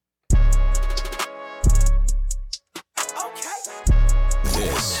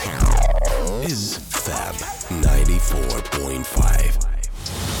Fab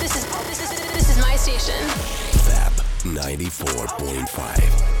 94.5. This is my station. Fab 94.5.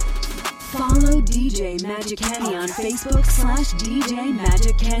 Follow DJ Magic Kenny on Facebook /DJ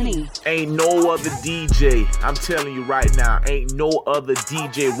Magic Kenny. Ain't no other DJ, I'm telling you right now, ain't no other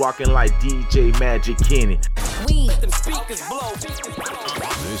DJ rocking like DJ Magic Kenny. We let them speakers blow.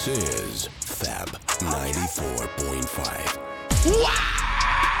 This is Fab 94.5.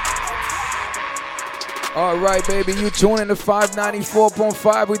 All right, baby, you tuning to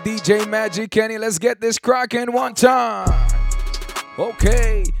 594.5 with DJ Magic Kenny. Let's get this cracking one time.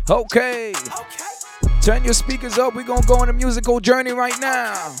 Okay. Turn your speakers up. We're going to go on a musical journey right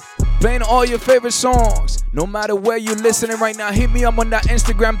now. Playing all your favorite songs. No matter where you're listening right now, hit me up on that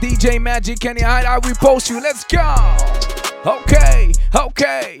Instagram, DJ Magic Kenny. I repost you. Let's go. Okay.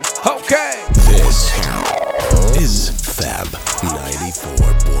 This is Fab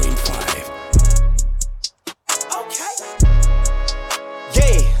 94.5.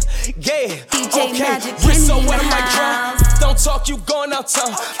 Yeah. DJ Magic Kenny Wrist so in wet, the I might house. drown. Don't talk, you going out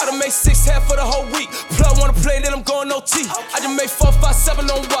town. I done made 6 half for the whole week. Plug wanna play, then I'm going OT. I just made 4, 5, 7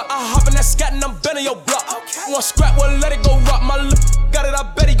 on what? I hop in that scat and I'm bending your block. One scrap, well let it go rock. My lip got it, I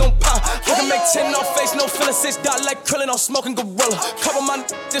bet he gon' pop. I can make 10 off face, no feeling 6 dot like Krillin on smoking gorilla. Couple my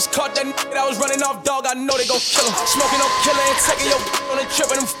just caught that that was running off dog. I know they gon' kill him. Smoking no killer and taking your on the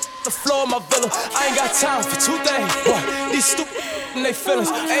trip and them the floor of my villa. I ain't got time for 2 things. Boy, these stupid and they feelings.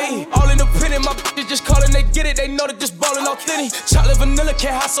 Ayy, all independent, my bitches just callin', they get it, they know they just ballin' authentic. Chocolate vanilla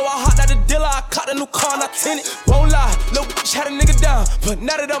can't hide, so I hopped out the dealer. I caught a new car and I tinted. Won't lie, little bitch had a nigga down, but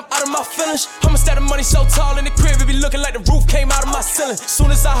now that I'm out of my feelings, I'ma stack the money so tall in the crib, it be looking like the roof came out of my ceiling.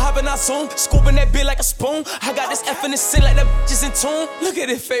 Soon as I hop in, I zoom, scooping that bit like a spoon. I got this F in the sin like that bitch is in tune. Look at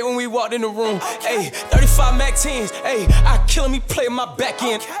it fade when we walked in the room. Ayy, 35 Mac 10s, ayy, I killin' me playing my back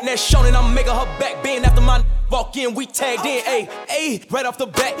end. And that shonin', I'm making her back bend after my walk in, we tagged in, ayy, right off the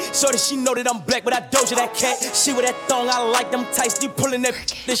bat. So that she know that I'm black, but I doja that cat. She with that thong, I like them tights. You pulling that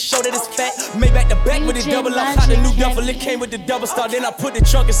this show that it's fat. Made back to back with the double up. Caught the new duffel, it came with the double star. Then I put the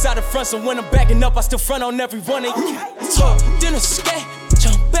trunk inside the front, so when I'm backing up, I still front on every one of you. Talk, dinner, scat,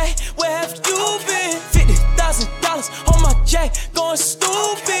 jump back. Where have you been? $50,000 on my jack, going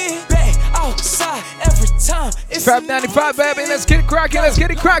stupid. Back outside every time. It's Fab 95, baby. Let's get it cracking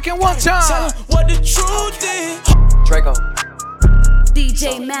one Tell time. 'em what the truth is. Draco.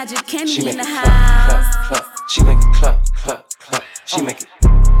 DJ Magic Kenny She in make the it house. clap, clap. She make it clap, clap, clap. She make it.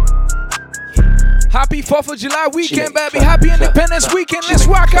 Happy 4th of July weekend, make it baby. clap, Happy clap, Independence clap. weekend. She Let's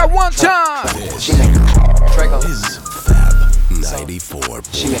make it rock clap, out one clap, time. She make it. Draco. Is Fab 94.5.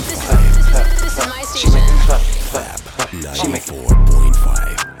 She make it clap, clap, This is clap. my She make station. it clap, Fab clap, clap. She make it.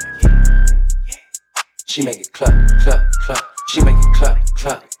 94.5. She make it clap, clap, clap. She make it clap,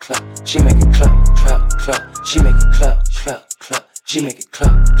 clap, clap. She make it clap, clap, clap. She make it clap, clap, clap. She make it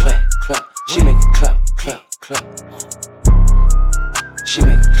clap, clap, clap. She make it clap, clap, clap. She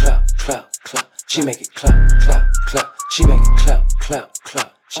make it clap, clap, clap. She make it clap, clap, clap. She make it clap, clap,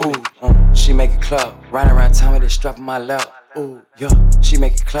 clap. She make it clap. Riding around town with it strap on my lap. Ooh, yeah, she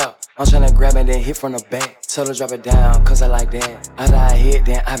make it clap. I'm tryna grab it, then hit from the back. Tell her drop it down, cause I like that. After I hit,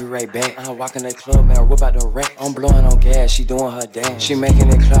 then I be right back. I walk in the club, man, whip out the rack. I'm blowing on gas, she doing her dance. She making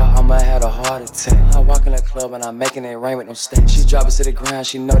it clap, I might have a heart attack. I walk in the club and I'm making it rain with no stacks. She drop it to the ground,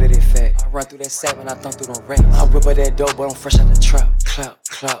 she know that it fat. I run through that sack when I thump through the racks. I whip her that dope, but I'm fresh out the trap. Clap,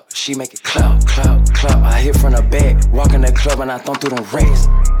 clap, she make it clap, clap, clap. I hit from the back, walk in the club and I thump through the racks.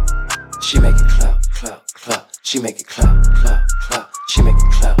 She make it clap, clap, clap. She make it clap, clap, clap. She make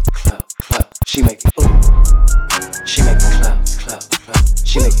it clap, clap, clap. She make it ooh. She make it clap, clap, clap.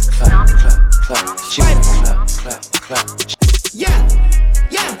 She make it clap, clap, clap. She make it clap, clap, clap. Yeah,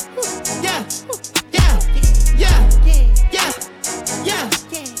 yeah, yeah, yeah,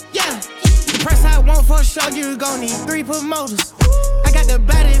 yeah. The price I want for sure, you gon' need 3 promoters. I got the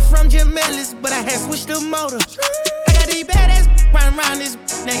body from Jim Ellis, but I had switched the motor. I got these badass riding around this,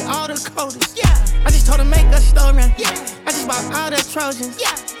 they all the coldest. Yeah, I just told her make a story. Yeah, I just bought all the Trojans.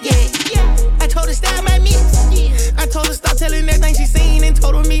 Yeah. I told her style my mix. Yeah, I told her stop telling everything she seen and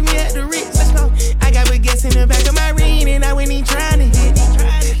told her meet me at the Ritz. Let's go. I got baguettes in the back of my ring and I went in trying to hit.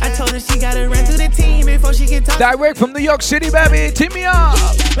 I told her she gotta run through the team before she can talk. Direct from New York City, baby. Team me up.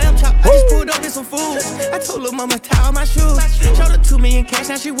 Lamb chop, I just pulled up with some food. I told her mama tie all my shoes. Showed her 2 million cash,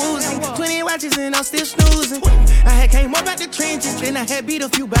 now she woozing. 20 watches and I'm still snoozing. I had came up out the trenches, then I had beat a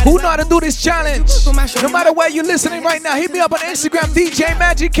few bodies. Who know how to do this challenge? No matter where you're listening right now, hit me up on Instagram, DJ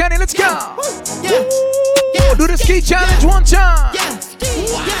Magic Kenny. Let's go. Yeah. Do the ski challenge one time. Yeah.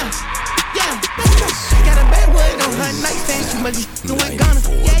 Got a bad wood on her nightstand. She must be doing Ghana.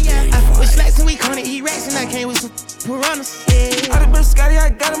 Yeah. I put slacks and we call it E-Rap. piranhas. Yeah. Out of biscotti, I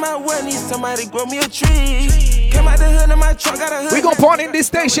got in my way. Need somebody grow me a tree. Came out the hood in my truck, got a hood. We gon' party in this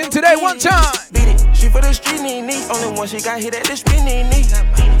station today, one time. Beat it, she for the street, need. Only one she got hit at the spin, need.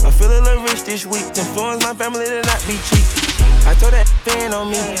 I feel a little rich this week. Influence my family to not be cheap. I told that fan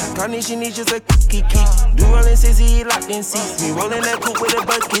on me. Carnage, she needs just a kiki. Do rollin' 60, locked in seats. Me rollin' that coupe with a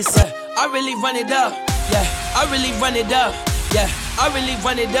bucket seat. I really run it up. Yeah, I really run it up. Yeah, I really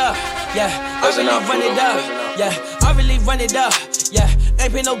run it up. Yeah, I really run it up. Yeah, I really run it up. Yeah,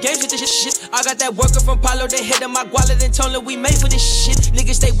 ain't pay no games with this shit. I got that worker from Palo, they hit on my guala, then told her we made for this shit.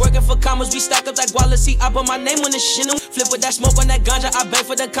 Niggas stay working for commas, we stack up that guala. See, I put my name on this shit. Flip with that smoke on that ganja, I beg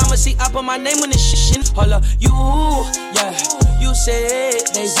for the commas. See, I put my name on this shit. Hold up, you, yeah, you said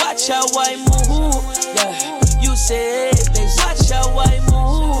they watch how I move. Yeah, you said they watch how I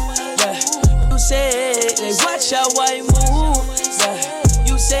move. Yeah, you said they watch how I move. Yeah,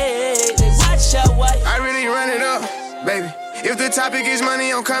 you said they watch how I really run it up, baby. If the topic is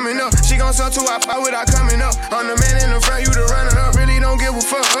money, I'm coming up. She gon' sell 2 I fight without coming up. I'm the man in the front, you the runner up. Really don't give a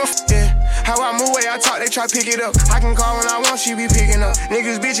fuck. Yeah, how I move, way I talk, they try pick it up. I can call when I want, she be picking up.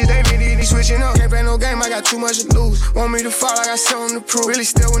 Niggas, bitches, they really switching up. Can't play no game, I got too much to lose. Want me to fall, I got something to prove. Really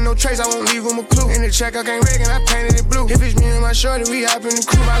still with no trace, I won't leave them a clue. In the check, I can't rig and I painted it blue. If it's me and my shorty, we hop in the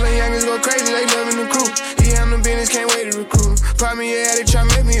crew. My little youngins go crazy, they loving the crew. He am the business, can't wait to recruit. Probably, yeah, they try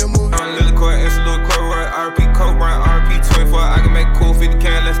make me a movie. I'm Lily Court, it's a little Court, right? RP Court, right? RP 24. I can make cool 50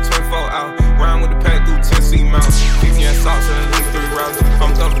 can, less 24 out. Round with the pack through Tennessee mountains. PPN socks and the 3 rounds.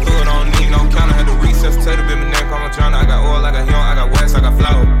 I'm thumping through it, I don't need no counter. Had to resuscitate a bit, my neck, I'm a drowner. I got oil, I got young, I got wax, I got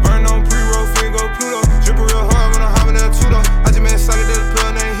flour. Burn on pre-roll, finger, Pluto. Drippin' real hard when I'm hopping at a Tudo. I just made a sucker, there's a pill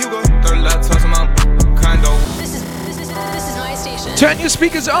named Hugo. 30 laptops in my condo. This is my station. Turn your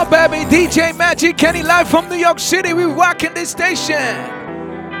speakers up, baby. DJ Magic Kenny live from New York City. We rocking this station.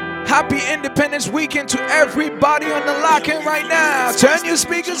 Happy Independence Weekend to everybody on the lock-in right now. Turn your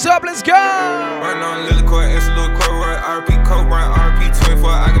speakers up, let's go. Burn on Lily Court, it's a little Court, right? RP Court, right? RP 24.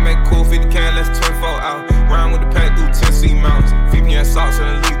 I can make cool 50 can, less 24 out. Round with the pack through Tennessee mountains. VPN socks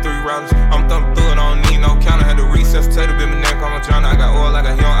and the 3 rounds. I'm thumping through it, I don't need no counter. Had to resuscitate a bit, my neck, I'm a drowner. I got oil, I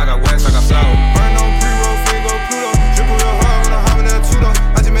got young, I got wax, I got flour. Burn on pre-roll, finger, Pluto. Drippin' real hard when I'm hopping at a Tudo.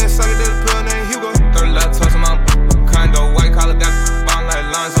 I just made a sucker, there's a pill named Hugo. 30 laptops in my condo. White collar got bond like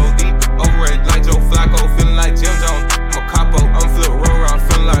Lonzo. Deep overrated like Joe Flacco. Feeling like Jim Jones. I'm a capo. I'm flip roll around.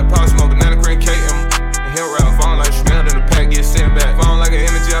 Feeling like Pop Smoke. Banana cream cake. And hill route. Falling like smell in the pack. Get sent back. Falling like an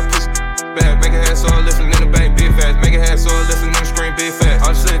energy. I push back. Make it head so I listen in the bank. Big fast. Make it head so I listen in the screen. Big fast.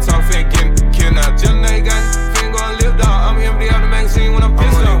 All shit talk fin getting killed now. Jillin' ain't got fin gon' live dog. I'm empty out the magazine when I'm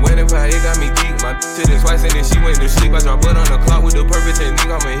pissed off. Waiting for it got me deep. My titties twice and then she went to sleep. I drop blood on the clock with the perfect technique.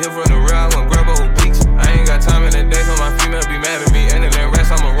 I'm a hit from the real. I want grab her with peaks. I ain't got time in the day so my female be mad at me. And then rest,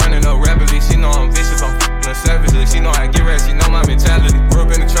 I'm running up rapidly. She know I'm vicious, I'm f***ing savagely. She know I get rest, she know my mentality. Grew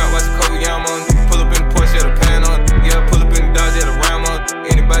up in the trap, watch the coke, yeah, I'm on. Pull up in the Porsche, yeah, the pan on. Yeah, pull up in the Dodge, yeah, the Ram on.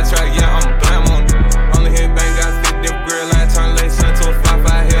 Anybody try, yeah, I'm a blam on. Only hit bang, got 50 different grill line. Turn late sun to a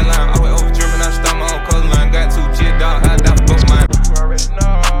 5-5 hairline. I went over dripping, I stopped my own color line. Got 2 G dog, I die for both mine. You already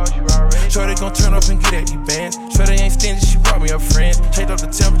know, you already. Shorty gon' turn up and get at these bands. Shorty ain't stingy, she brought me her friends. Changed up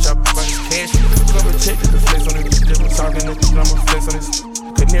the temperature, I put my cash. Cover check, the flex on it. Just talking to you, I'ma flex on this.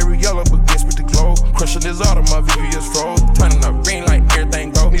 Canary yellow, but guess with the glow. Crushing this auto, my VVS froze. Turning up green like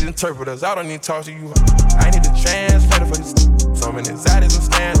everything go. Need interpreters, I don't need to talk to you. I need a translator for this. So many anxieties and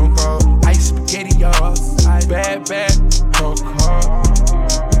stand on call. Ice spaghetti, y'all. Bad, talk hard.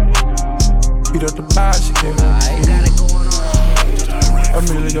 Beat up the bar, she came out. A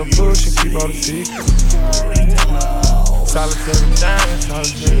million bullshit, keep all the secrets. Solitary diamonds,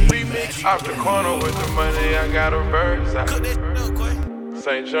 solitary. Off the corner with the money, I got a verse.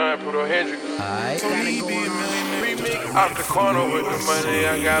 St. John, Pluto Hendrix. Off the corner with the money,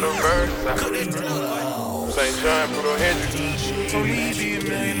 I got a verse. St. John, Pluto Hendrix.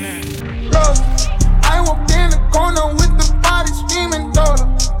 I walked in the corner with the body screaming dollar.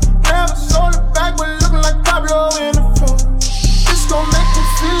 Never sold it back, but looking like Pablo in the photo. This gon' make me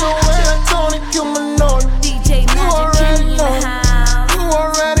feel the way like Tony Cumanolo. DJ Magic Kenny in the house. You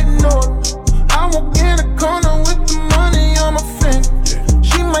already know. I walk in the corner with the money on my finger.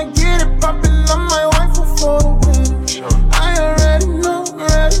 She might get it poppin', I'm my wife for the win. I already know.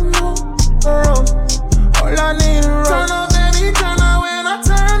 All I need is turn up, baby, turn up when I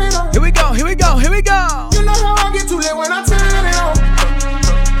turn it on. Here we go. You know how I get too late when I turn it on.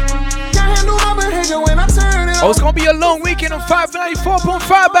 Can't handle my behavior when I turn it on. Oh, it's gonna be a long weekend on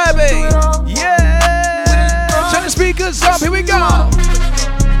 594.5, baby. Yeah. Turn the speakers up. Here we go.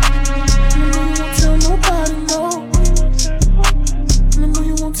 Tell nobody no. I know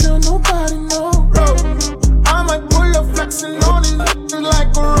you won't tell nobody no. I might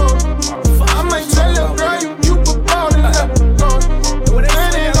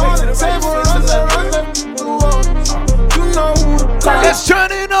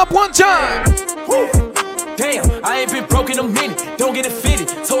up one time. Damn, I ain't been broke in a minute. Don't get it fitted.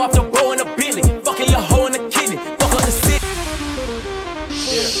 Toe off the bow in a Bentley. Fucking your hoe in the kidney. Fuck up the city.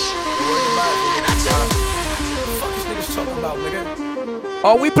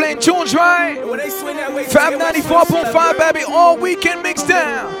 Are we playing tunes right? Fab 94.5, baby, all weekend mixed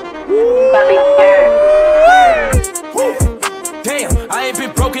down. Damn, I ain't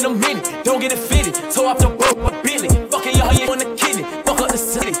been broke in a minute. Don't get it fitted. Toe off the boat with Billy. Fucking your hoe in the kidney. Fuck up the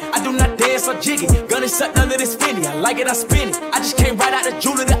city. I do not dance or jiggy. Gun is shut under this Fendi. I like it, I spin it. I just came right out the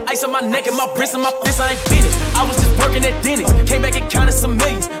jewelry, the ice on my neck and my wrist and my fist. I ain't finished. I was just working at Denny's. Came back and counted some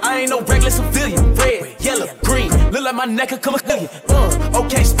millions. I ain't no regular civilian. Red, yellow, green. Look like my neck could come a million.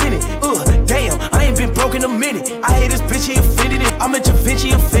 Okay, spin it. Damn, I ain't been broke in a minute. I hate this bitch, he offended it. I'm a Da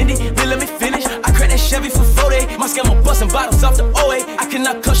Vinci offended. Then let me finish. I cracked that Chevy for 40. My scammer busting bottles off the OA. I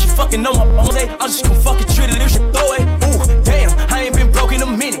cannot cuss you fucking on my own day. I'm just gonna fucking treat it if you throw it. Ooh, damn, I ain't been broke in a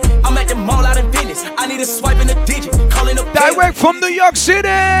minute. I'm at the mall out in Venice. I need a swipe in a digit. Calling up direct from New York City.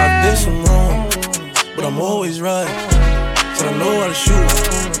 I did some wrong, but I'm always right. So I know how to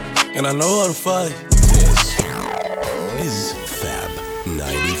shoot, and I know how to fight. This is Fab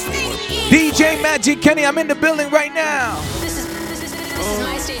 94. DJ Magic Kenny, I'm in the building right now. This is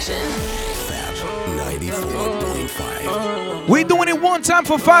my station. Fab 94.5. We doing it one time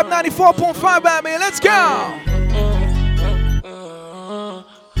for 594.5, baby. Let's go.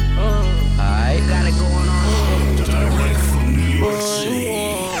 I got it going on. Direct from New York City.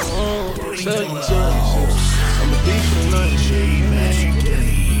 I'm a decent DJ Magic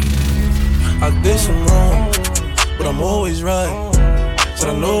Kenny. I did some wrong, but I'm always right. So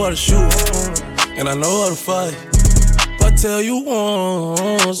I know how to shoot, and I know how to fight. If I tell you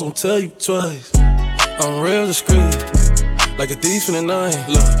once, I'll tell you twice. I'm real discreet, like a thief in the night.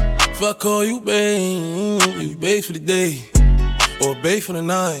 Look, if I call you babe, you babe for the day, or babe for the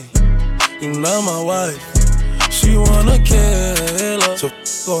night. You not my wife. She wanna kill her, so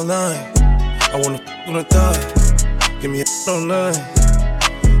f all night. I wanna f on the thigh, give me a all night.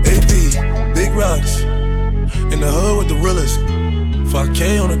 AP, big rocks, in the hood with the realest.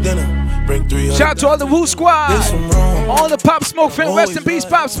 5K on the dinner, bring 300. Shout out to all the Woo Squad, all the Pop Smoke fans, rest in peace,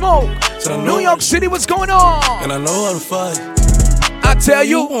 Pop Smoke. New York City, what's going on? And I know how to fight. I tell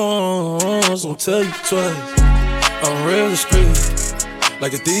you once, I'll tell you twice. I'm real discreet,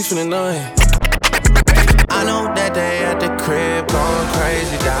 like a thief in the night. I know that they at the crib going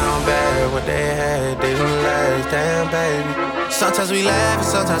crazy down bad. What they had didn't last, damn baby. Sometimes we laugh and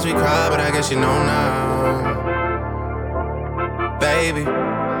sometimes we cry, but I guess you know now. Baby,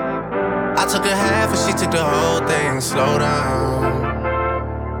 I took a half and she took the whole thing. Slow down,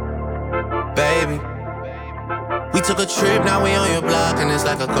 baby. We took a trip, now we on your block and it's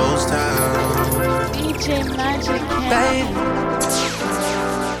like a ghost town. DJ Magic, baby,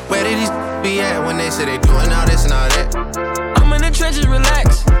 where did these be at when they say they doing all this and all that? I'm in the trenches,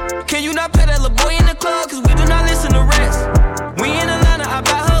 relax. Can you not pet that little boy in the club? Cause we do not listen to rats. We in Atlanta, I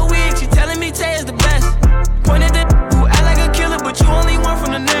buy her wig. She telling me Tay is the best. Pointed at who act like a killer, but you only one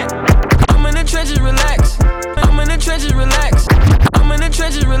from the net. I'm in the trenches, relax. I'm in the trenches, relax. I'm in the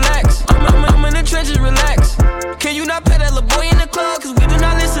trenches, relax. I'm in the trenches, relax. Can you not pet that little boy in the club? Cause we do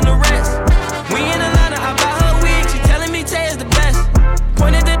not listen to rats. We in Atlanta, I buy her wig. She telling me Tay is the best.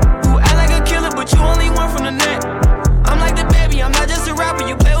 Pointed at who act like a killer, but you only one from the net. I'm like the baby, I'm not just a rapper.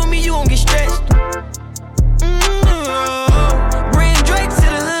 You play with me, you gon' get stretched. Bring Drake to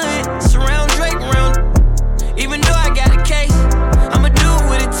the hood, surround Drake around. Even though I got a case, I'ma do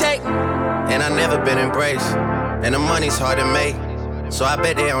what it take. And I never been embraced, and the money's hard to make. So I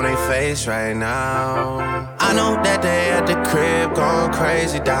bet they on their face right now. I know that they at the crib going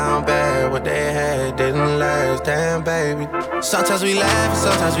crazy down bad. What they had didn't last, damn baby. Sometimes we laugh and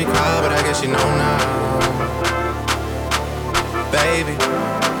sometimes we cry, but I guess you know now. Baby,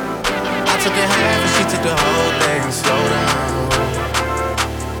 I took a half and she took the whole thing. Slow down,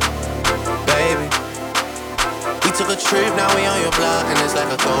 baby. We took a trip, now we on your block and it's like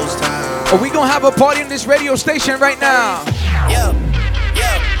a ghost town. Are we gonna have a party in this radio station right now? Yeah,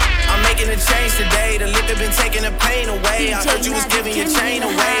 I'm making a change today. The liquor been taking the pain away. I heard you was giving your chain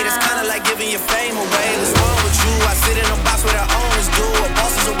away. That's kinda like giving your fame away. What's wrong with you? I sit in a box where the owners do. A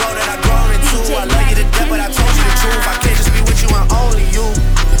boss is a role that I've grown into. I love you to death, but I told you the truth. I can't just be with you and only you.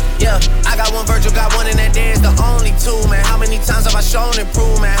 Yeah, I got one Virgil, got one, and that there is the only two, man. How many times have I shown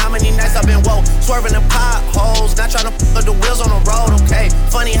improvement? How many nights I've been woke, swerving the potholes, not trying to put the wheels on the road, okay?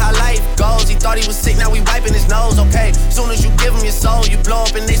 Funny how life goes, he thought he was sick, now we wiping his nose, okay? Soon as you give him your soul, you blow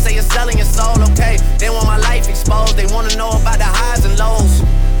up and they say you're selling your soul, okay? They want my life exposed, they wanna know about the highs and lows.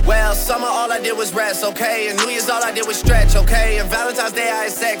 Well, summer all I I did was rest, okay? And New Year's all I did was stretch, okay? And Valentine's Day I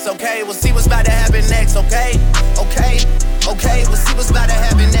had sex, okay? We'll see what's about to happen next, okay? Okay, okay, we'll see what's about to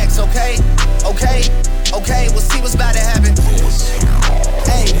happen next, okay? Okay, okay, we'll see what's about to happen.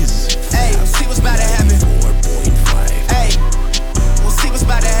 Hey, hey, we'll see what's about to happen. Hey, we'll see what's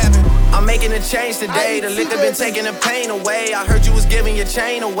about to happen. I'm making a change today. The liquor been taking the pain away. I heard you was giving your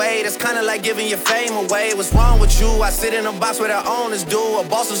chain away. That's kinda like giving your fame away. What's wrong with you? I sit in a box where the owners do. A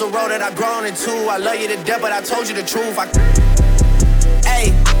boss is a road that I've grown into. I love you to death, but I told you the truth.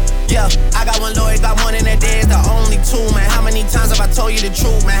 Hey, yeah, I got one lawyer, got one in that day, it's the only two, man. How many times have I told you the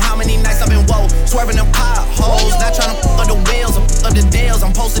truth, man? How many nights I've been woke, swerving them potholes, not trying to up the wheels, up the deals.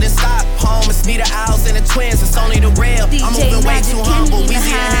 I'm posted in Stockholm, it's me, the Owls, and the Twins, it's only the real. I'm moving way too humble,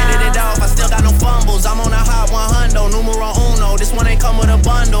 Weezy and handed it off, I still got no fumbles. I'm on a hot 100, numero uno, this one ain't come with a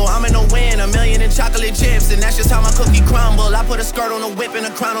bundle. I'm in the win, $1 million in chocolate chips, and that's just how my cookie crumble. I put a skirt on a whip and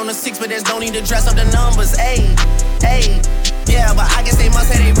a crown on a 6, but there's no need to dress up the numbers, ayy, ayy. Yeah, but I guess they must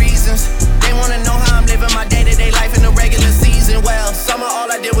have their reasons. They wanna know how I'm living my day-to-day life in the regular season. Well, summer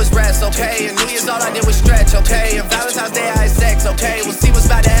all I did was rest, okay? And New Year's all I did was stretch, okay? And Valentine's Day I had sex, okay? We'll see what's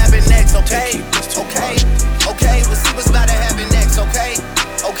about to happen next, okay? Okay, okay, we'll see what's about to happen next, okay?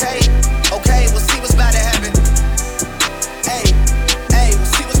 Okay, okay, we'll see what's about to happen. Hey, hey,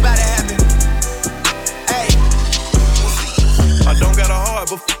 we'll see what's about to happen. Hey, we'll see. I don't got a heart,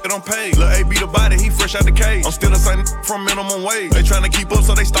 but it I'm paid. Lil' A be the body, he fresh out the cage. I'm still the same from minimum wage. They tryna keep up,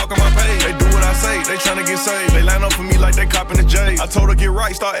 so they stalking my page. They do what I say, they tryna get saved. They line up for me like they copping the J. I told her get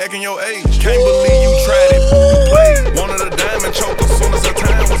right, start acting your age. Can't believe you tried it, you played. Wanted a diamond choker, soon as her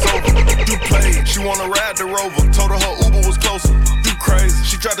time was over. You played, she wanna ride the Rover. Told her her Uber was closer. You crazy,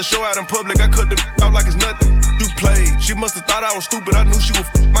 she tried to show out in public. I cut the out like it's nothing. You played, she must've thought I was stupid. I knew she was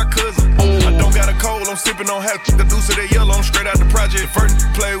my cousin. I don't got a cold, I'm sipping on half the deuce of that yellow. I'm straight out the project. First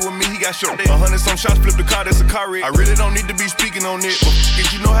play with me, he got shot. 100 some shots, flip the car, that's a car wreck. I really don't need to be speaking on it,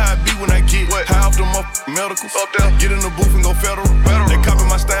 but you know how I be when I get what? High off them medicals. Up there, get in the booth and go federal. They copy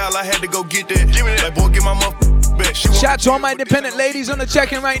my style, I had to go get that. Give me that. Like, boy, get my back. Shout to all my independent ladies on the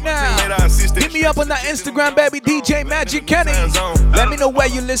check-in right now. Hit me up on that Instagram, baby, DJ Magic Kenny. Let me know where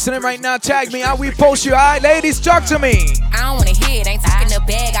you listening right now. Tag me, I'll repost you. All right, ladies, talk to me. I don't wanna hear it, ain't talking the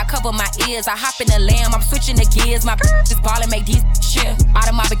bag. I cover my ears, I hop in the lamb, I'm switching the gears. My just ball and make these shit out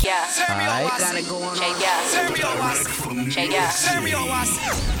of my bag. Alright. Gotta go on. Shake yeah. Shake yeah.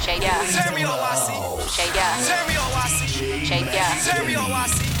 Shake yeah. Shake yeah.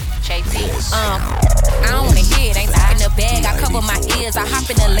 Shake I don't wanna hear it, ain't talking the bag. I cover my ears, I hop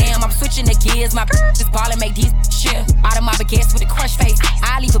in the lamb, I'm switching the gears. My just ball and make these shit out of my baguettes with a crush face.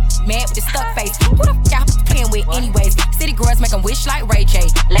 I leave a mad with a stuck face. Who the f*** y'all playing with anyways? City girls make them wish like Ray J.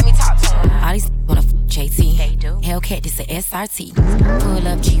 Let me talk to them. All these wanna f*** JT. They do. Hellcat, this a SRT. Pull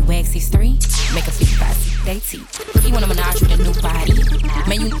up G-Wax 6'3", make a 55 they T. He wanna menage with a new body.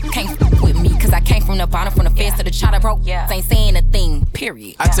 Man, you can't f*** with me, cause I came from the bottom, from the fence to the chopper broke. Ain't saying a thing,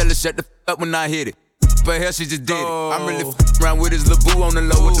 period. I tell her shut the f*** up when I hit it. But hell, she just did it. I'm really f***ing around with his little boo on the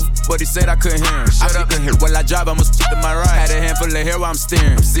low. What the f***, but he said I couldn't hear him. Shut up in here. While I drive, I'ma to my right. Had a handful of hair while I'm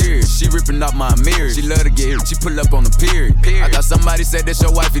steering. I'm serious. She ripping off my mirrors. She love to get hit. She pull up on the period. I thought somebody said that's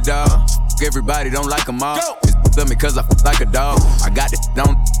your wifey, dog. Everybody don't like them all. It's f*** me cause I f*** like a dog. I got it,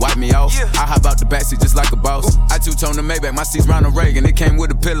 don't wipe me off. I hop out the backseat just like a boss. I two-tone the Maybach, my seat's Ronald Reagan. It came with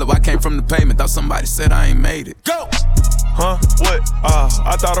a pillow, I came from the pavement. Thought somebody said I ain't made it. Go! Huh? What?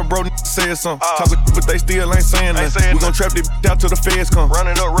 I thought a bro said something. Talking, but they still ain't saying nothing. We gon' trap this out till the feds come. Run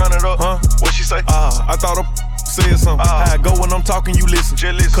it up. Huh? What she say? I thought a said something. How I go when I'm talking, you listen.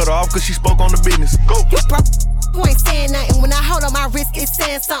 Cut her off cause she spoke on the business. Go. You ain't saying nothing. When I hold on my wrist, it's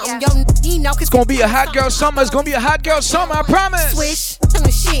saying something. Yo, you know, it's gonna be a hot girl summer. It's gonna be a hot girl summer, I promise. Swish, on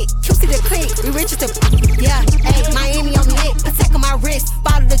the shit. You see the click. We rich as the yeah. Hey, Miami on the lick. Attack on my wrist.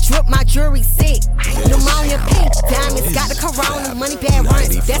 Bottle the drip, my jewelry sick. Pneumonia pink. Diamonds got the corona. Money bad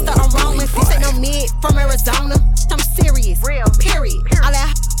runs. That's the aroma. This ain't no mid from Arizona. I'm serious. Real. Period. All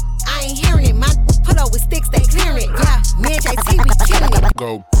that I ain't hearing it. My pull up with sticks, they clearing it. Yeah. Me and JT, we killing it.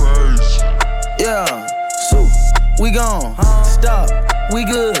 Go crazy. Yeah. So we gone. Stop. We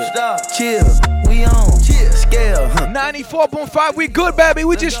good. Stop. Chill. We on. Chill. Scale. 94.5. We good, baby.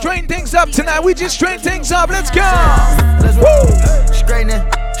 We just straighten things up tonight. We just straighten things up. Let's go. Let's roll. Straightening.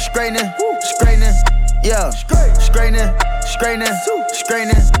 Yeah. Straightening.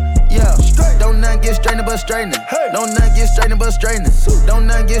 Yeah. Don't nothing get straightening but straightening. Don't nothing get straightening but straightening. Don't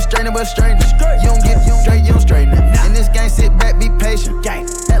nothing get straightening but straightening. You don't get straight, you don't straighten it. In this game, sit back, be patient.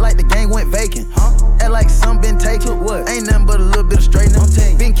 Act like the game went vacant. Act like some been taken. What? Ain't nothing but a little bit of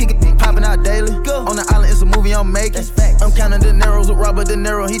straightening. Been kicking, popping out daily. On the island, it's a movie I'm making. I'm counting De Niro's with Robert De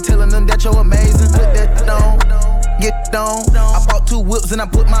Niro. He telling them that you're amazing. Put that on. Get on. I bought 2 whips and I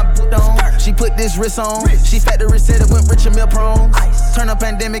put my boot on. She put this wrist on. She factory said it went Richard Mill prongs. Turn a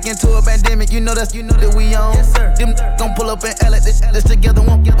pandemic into a pandemic. You know that we on. Yes, sir. Them gon' pull up and L at this together.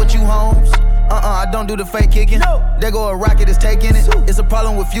 Won't get what you homes. I don't do the fake kicking. There go a rocket, it's taking it. It's a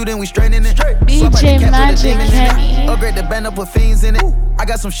problem with you, then we straightening it. DJ Magic Kenny. Upgrade the band up, put fiends in it. I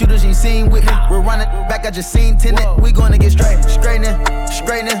got some shooters you ain't seen with me. We're running back, I just seen tenant. We gonna get straightening.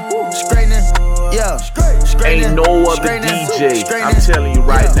 Yeah, ain't no other DJ. I'm telling you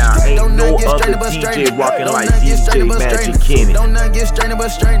right now, ain't no other DJ rocking like DJ Magic Kenny. Don't none get strained but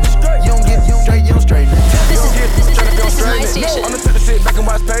strained. You don't get straight, you don't straighten. This is my station. I'm the type to sit back and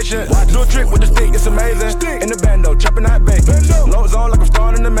watch patient. Do a trick with the stick, it's amazing. In the bando, chopping out bacon. Loads on like I'm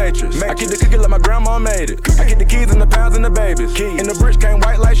starring in the Matrix. I keep the cookie like my grandma made it. I get the keys and the pounds and the babies. In the bridge came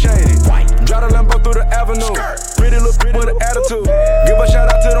white like shady. Drive the Lambo through the avenue. Pretty little with an attitude. Give a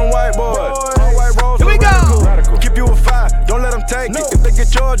shout out to them white boys. All white rolls. Here we go. Keep you a 5, don't let them take it. If they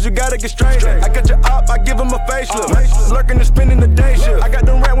get yours, you gotta get straight. I got your op, I give them a facelift. Lurking and spending the day shift. I got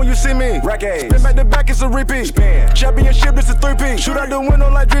them rat when you see me. Rack A's. Spin back to back, it's a repeat. Spin. Championship, it's a 3-P. Shoot out the window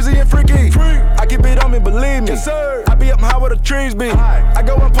like Drizzy and Freaky. I keep it on me, believe me. Yes, sir. I be up high where the trees be. I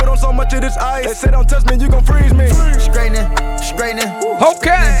go and put on so much of this ice. They say don't touch me, you gon' freeze me. Straightening.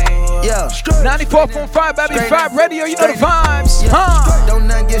 Okay. Yeah. 94.5, baby. 5 radio, you know the vibes. Don't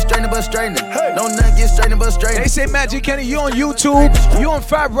none get strained but straightening. Don't none get strained but straightening. They say Magic Kenny, you on YouTube, you on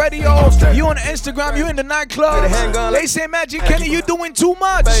 5 radio, you on Instagram, you in the nightclub. They say Magic Kenny, you doing too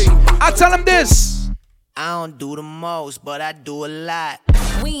much. I tell them this. I don't do the most, but I do a lot.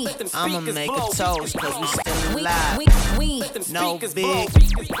 I'ma make a toast, cause we still alive. No big, feel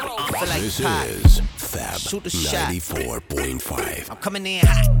like This pop. is Fab Shoot the shot. 94.5. I'm coming in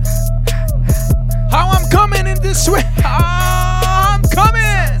hot. How I'm coming in this way. I'm coming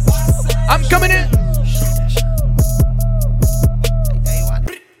in. I'm coming in.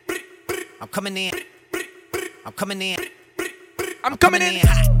 I'm coming in. I'm coming in. I'm coming in.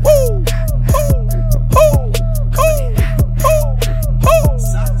 Woo!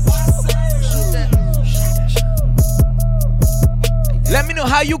 Let me know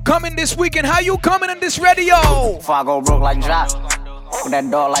how you coming this weekend. How you coming in this radio? Before I go broke like Josh, with that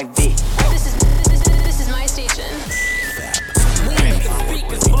dog like V. This is my station. This is Fab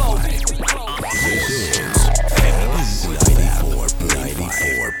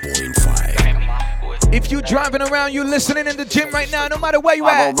 94.5. If you driving around, you listening in the gym right now, no matter where you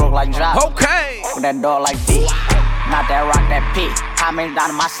I at. go broke like Josh. Okay. With that dog like V. Not that rock, that P. How many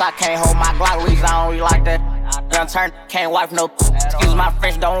down in my sock can't hold my Glock? Reason I don't really like that. Young turn, can't wipe no. Excuse my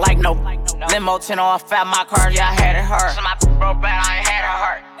French, don't like no. Limo 10 on fat, my car, yeah, I had it hurt. So my broke bad, I ain't had it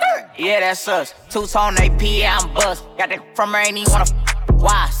hurt. Yeah, that's us. 2-tone AP, yeah, I'm bust. Got that from her, ain't even wanna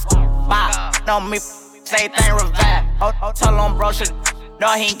why? Bye. Know me, say thing revive. Tell on bro, shit.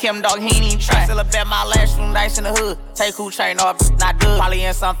 No, he ain't Kim, dog, he ain't even try. Still a bet my last room nice in the hood. Take who train, no, not good. Probably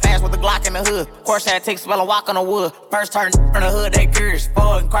in some fast with the Glock in the hood. Of course, I take spell and walk on the wood. First turn from the hood, they curious.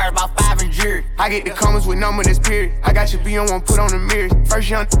 4 inquiries about 5 in jury. I get the comments with number that's period. I got your B on one, put on the mirrors. First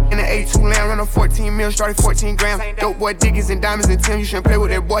young in the A2 land, run a 14 mil, started 14 grams. Dope boy Dickies and diamonds and Tim. You shouldn't play with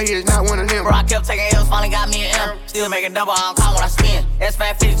that boy, he is not one of them. Bro, I kept taking L's, finally got me an M. Still making double, I don't call when I spin.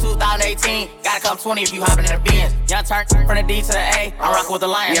 S550 2018, gotta come 20 if you hopping in the Benz. Young turn from the D to the A, I'm rocking with the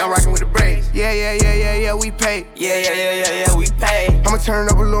Lions. Yeah, I'm rocking with the braids. Yeah, we paid. Yeah, we paid. I'ma turn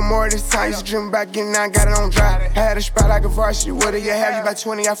it up a little more this time. Used to dream about getting out, got it on dry. I had a spot like a varsity. What do you have? You about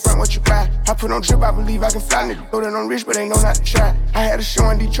 20, I front what you buy. I put on drip, I believe I can fly. Nigga, know that I'm rich, but they know not to try. I had a show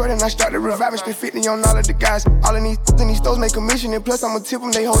in Detroit and I started reviving. Spent 50 on all of the guys. All of these in these stores make commission. And plus I'ma tip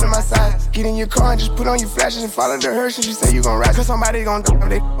them, they holding my size. Get in your car and just put on your flashes and follow the hearse. And you say you gon' ride, cause somebody gon' do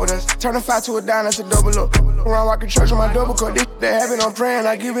they with us. Turn a 5 to a dime, that's a double up. Around walking church on my double cut. This they have it, I'm praying,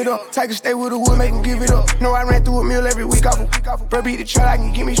 I give it up. Take a stay with the wood, make them give it up. Know I ran through a meal every week off a bro, beat the truck, I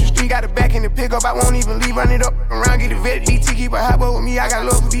can get me some street. Got it back in the pickup, I won't even leave, run it up. Around, get a vet, DT, keep a hot boy with me, I got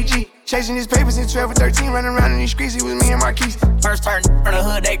love for BG. Chasing his papers in 12 or 13, running around in these streets, it was me and Marquise. First turn from the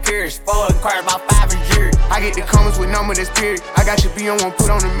hood, they curious. 4 inquiries about 5 in jury. I get the comments with number that's period. I got your B on one, put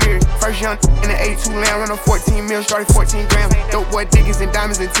on the mirror. First young in the A2 land, run a 14 mil, started 14 grams. Dope boy Dickies and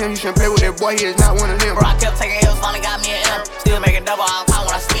diamonds and Tim. You shouldn't play with that boy, he is not one of them. Bro, I kept taking L's, finally got me an M. Still making double, I don't call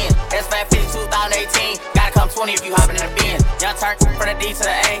when I spin. S550 2018, gotta come 20 if you hopping in the Benz. Young turn from the D to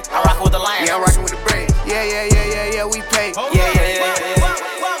the A, I'm rocking with the Lions. Yeah, I'm rocking with the braids. Yeah, we paid. Yeah.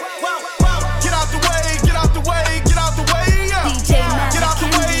 Get out the way, get out the way, get out the way, yeah. DJ Magic Get out the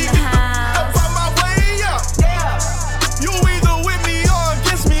way, in the house. up on my way, yeah. You either with me or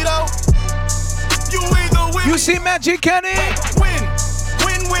against me, though. You either with You see Magic Kenny. Win,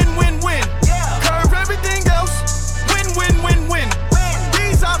 win, win, win, win. Curve everything else. Win, win, win, win.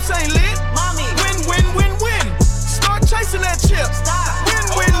 These ops ain't lit. Win, win, win, win. Start chasing that chip. Win,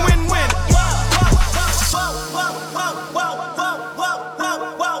 win, win, win. This is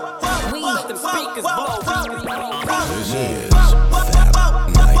Fab 94.5.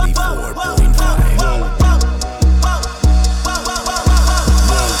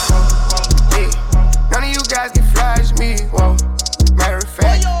 None of you guys can flash me, whoa. Matter of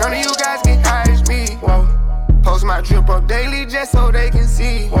fact, none of you guys can hide me, whoa. Post my drip up daily just so they can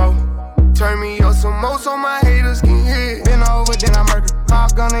see, whoa. Turn me up some more so my haters can hear. Been over, then I murder.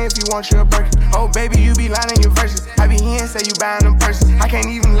 Hop gunner if you want your burger. Oh baby, you be lying in your verses. I be here and say you buying them purses. I can't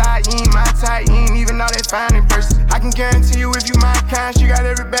even lie, you ain't my type. You ain't even know that fine in person. I can guarantee you if you my kind, she got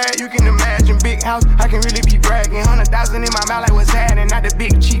every bag you can imagine. Big house, I can really be bragging. 100,000 in my mouth like what's happening. Not the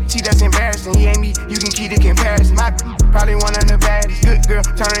big cheap tea that's embarrassing. He ain't me, you can keep the comparison. My probably one of the baddest. Good girl,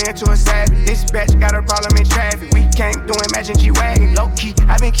 turning into a savage. This bitch got a problem in traffic. We can't do Imagine G-Wagon. Low key,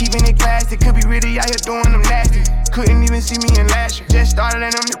 I been keeping it classy. Could be really out here doing them nasty. Couldn't even see me in last year. Just started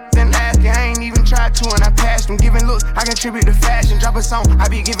in them then last year. I ain't even tried to and I passed them. Giving looks, I contribute to fashion. Drop a song, I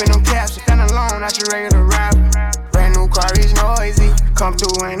be giving them caps. Stand alone, not your regular rapper. Brand new car is noisy. Come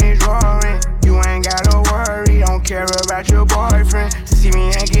through and it's roaring. You ain't gotta worry, don't care about your boyfriend. See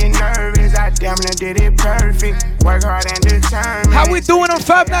me and get nervous, I damn near did it perfect. Work hard and determined. How we doing on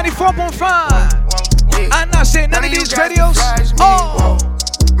Fab 94.5? I'm not saying none of these radios. Oh!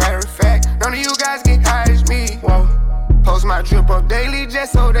 Matter of fact, none of you guys can hide me. Whoa. Post my drip up daily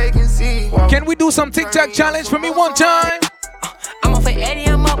just so they can see. Whoa. Can we do some TikTok challenge for me one time? I'm off at 80,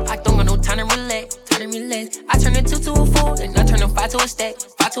 I'm up. I don't got no time to relax. I turn a 2 to a 4, then I turn a 5 to a stack.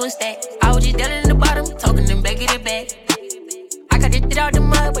 I was just down in the bottom, talking them back, get it back. I got this shit out the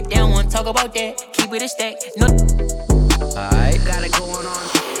mud, but they don't wanna talk about that. Keep it a stack. No. Alright, got it going on.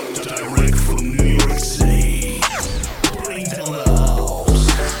 Direct from New York City. Bring down the house.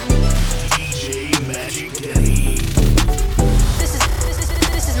 DJ Magic Kenny. This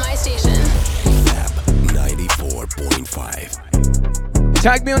is my station. Fab 94.5.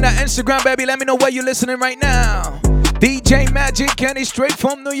 Tag me on that Instagram, baby. Let me know where you're listening right now. DJ Magic Kenny, straight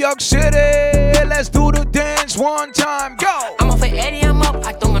from New York City. Let's do the dance one time. Go! I'm off at 80, I'm up.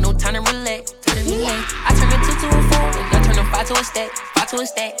 I don't got no time to relax. I turn a 2 to a 4, then I turn a 5 to a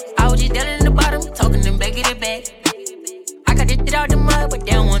stack. I was just down in the bottom, talking them back, get it back. I got this shit out the mud, but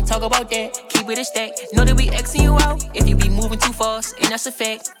they don't wanna talk about that. Keep it a stack. Know that we Xing you out if you be moving too fast, and that's a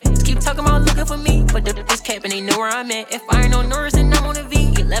fact. Just keep talking about looking for me, but this cap and they know where I'm at. If I ain't on Norris, then I'm on a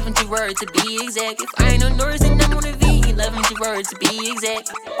V. 11 to word to be exact. If I ain't on Norris, then I'm on a V. 11 to word to be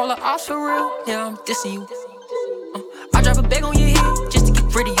exact. All the ops for real, yeah, I'm dissing you. I drop a bag on your head just to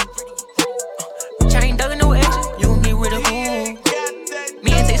get rid of you. Chain dug in no action, you gon' get rid of who?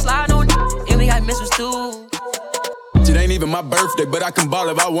 Me and Tay slide on and we got missiles too. It ain't even my birthday, but I can ball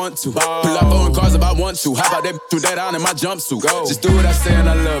if I want to. Pull up on cars if I want to. How about that with that on in my jumpsuit? Just do what I say and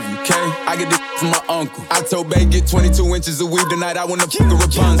I love you, okay? I get this from my uncle. I told Bay get 22 inches of weed tonight. I wanna fuck a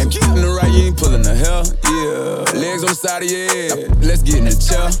Rapunzel. Ain't in the right, you ain't pulling the hell, yeah. Legs on the side of your head. Let's get in the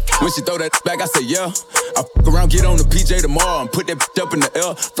chair. When she throw that back, I say yeah. I fuck around, get on the PJ tomorrow and put that up in the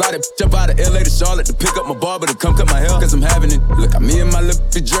L. Fly that up out of LA to Charlotte to pick up my barber to come cut my hair. Cause I'm having it. Look at me in my little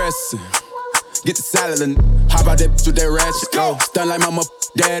dress. Get the salad and hop out that with that ratchet. Go. Stun like my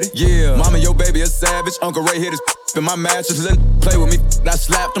daddy. Yeah. Mama, your baby a savage. Uncle Ray hit his in my mattress. Let play with me. I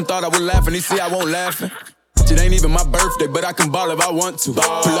slapped him, thought I would laugh, and he see I won't laugh. It ain't even my birthday, but I can ball if I want to.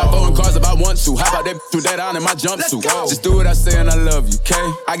 Pull up on cars if I want to. How about that with that on in my jumpsuit? Just do what I say and I love you,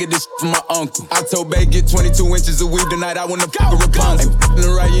 okay? I get this from my uncle. I told Bay get 22 inches of weed tonight. I wanna fuck a Rapunzel. Ain't in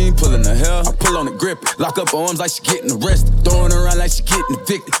the right, you ain't pulling the hell. I pull on the grip, lock up her arms like she getting arrested. Throwing her around like she getting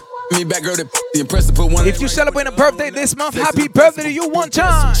evicted. Me back girl, the impressive put one. If you celebrate a birthday this month, happy birthday to you one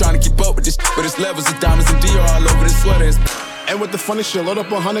time. Trying to keep up with this, but it's levels of diamonds and Dior all over this sweater. And with the funny shit, load up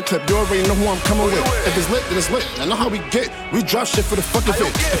 100 clip, you already know who I'm coming with. If it's lit, then it's lit. I know how we get. We drop shit for the fuck of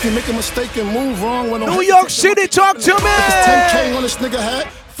it. If you make a mistake and move wrong, when New York City, talk to me. If it's 10K on this nigga hat,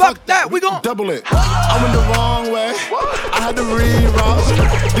 fuck that, we gon' double it. I went the wrong way. I had to reroute.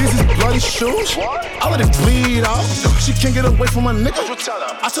 These is bloody shoes. I let it bleed out. She can't get away from my nigga.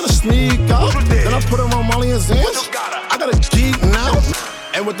 I tell her sneak out. Then I put her on Molly and Zans. I got a geek now.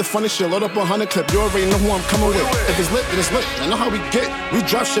 And with the funny shit, load up 100 clip, you already know who I'm coming with. If it's lit, then it's lit. I know how we get. We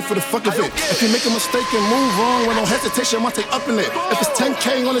drop shit for the fuck of it. If you make a mistake and move wrong, with no hesitation, I might take up in it. If it's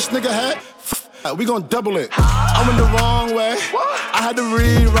 10K on this nigga hat, we gon' double it. I went the wrong way. I had to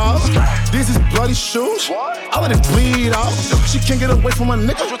reroute. These is bloody shoes. I let it bleed out. She can't get away from my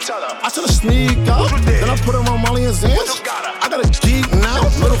nigga. I tell her sneak out. Then I put her on Molly and Zans. I got a G now.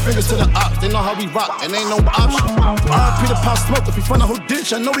 Little fingers to the ops. They know how we rock and ain't no option. RP the Pop Smoke. If we find out who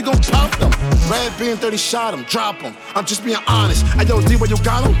ditch, I know we gon' pop them. Red being 30 shot him, drop him. I'm just being honest. Hey yo, D, where you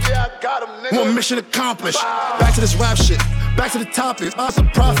got him? Yeah, I got him, nigga. One mission accomplished. Back to this rap shit. Back to the topic. I'm a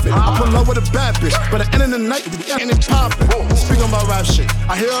profit. I pull up with a bad bitch. But at the end of the night, we ain't it poppin'. Speaking about rap shit.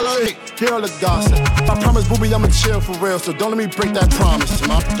 I hear all the hate, hear all the gossip. I promise, booby, I'ma chill for real. So don't let me break that promise,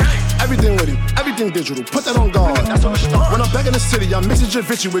 man. Everything with him, everything digital. Put that on guard. When I'm back in the city, I'm mixing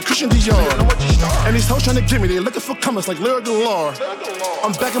Javinci with Christian Dior. And these hoes trying to get me, they looking for comments like Lyric Galore.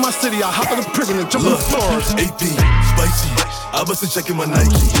 I'm back in my city, I hop out of prison and jump on the floors. AP, spicy, I bust a check in my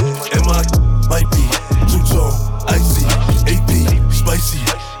Nike. And my might be two-tone, icy. AP, spicy,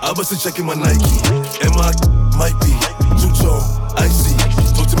 I bust a check in my Nike. And my might be two-tone, icy.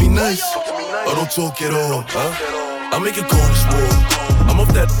 Talk to me nice, or don't talk at all, huh? I make a corner sport, I'm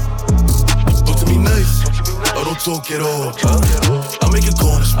off that. Talk to me nice, or don't talk at all, huh? I make a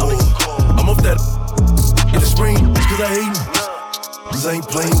corner sport, I'm off that. In the spring, it's cause I hate them. Cause I ain't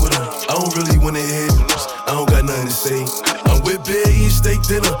playing with them. I don't really wanna hit them. I don't got nothing to say. I'm with Bear eating steak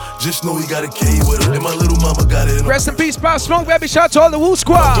dinner. Just know he got a K with her. And my little mama got it in her. Rest in peace, Pop Smoke, baby. Shout out to all the Woo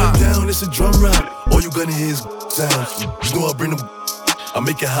Squad. Jump down, it's a drum rap. All you gonna hear is sound. You know I bring them. I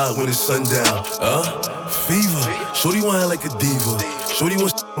make it hot when it's sundown. Fever. Shorty want her like a diva. Shorty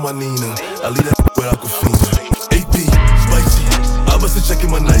wants my Nina. I leave that with Aquafina. AP, spicy. I bust a check in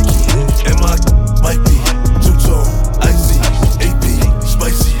my Nike. And my might be two-tone, icy. AP,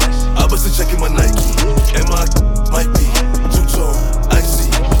 spicy. I bust a check in my Nike. And my might be two-tone, icy.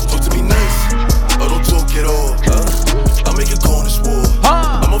 Talk to me nice, or don't talk at all. I make a corner sport.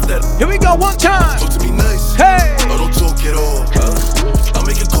 I'm off that. Here we go, one time. Talk to me nice, hey, or don't talk at all. I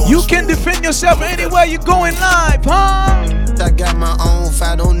make a corner. You can defend yourself anywhere you're going live, huh? I got my own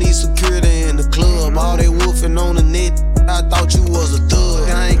fight, don't need security in the club. All they wolfing on the net, I thought you was a thug.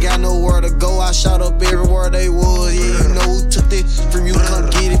 I ain't got nowhere to go, I shot up everywhere they was. Yeah, you know who took it from you, come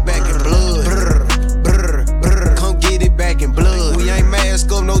get it back in blood. Brr, brr, brr, come get it back in blood. We ain't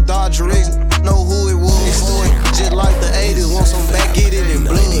mask up, no Dodger X, know who it was. It's doing just like the 80s, want some back, get it in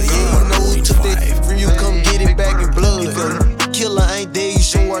blood. Yeah, you know who took it from you, come get it back in blood. Killer ain't dead, you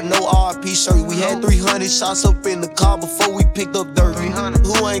should wear no RP shirt. We had 300 shots up in the car before we picked up dirt.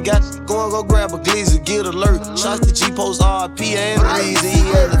 Who ain't got go grab a glizzy, get alert. Shots to G-Post RP and Reezy, he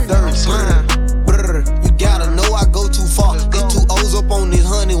had the dirt. Brr, you gotta know I go too far. Get two O's up on this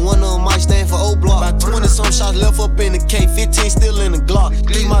 100, one of them might stand for O-Block. About 20 some shots left up in the K, 15 still in the Glock.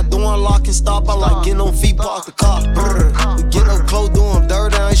 Leave my door unlocked and stop, I like getting on feet, park the car. Brr, we get up close, doing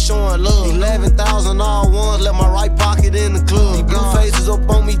dirt, I ain't showing love. 11,000 all ones, let my right pocket in the club. These blue faces up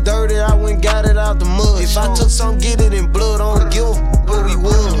on me dirty, I went got it out the mud. If I took some, get it in blood, I don't give a f where we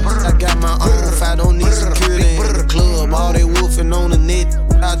was. I got my own fight, don't need security in the club. All they wolfing on the net,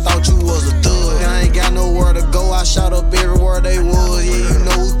 I thought you was a thug. I ain't got nowhere to go, I shot up everywhere they was. Yeah, you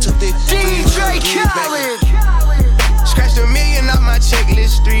know who took it. DJ Khaled. Scratched $1 million off my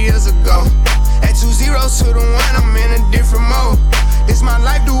checklist 3 years ago. At 2 zeros to the 1, I'm in a different mode. It's my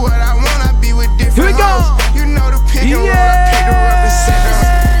life, do what I want, I be with different hoes. You know the pick and roll, I pick the representative.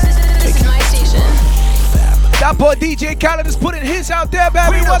 This is my station. That boy DJ Khaled is putting his out there,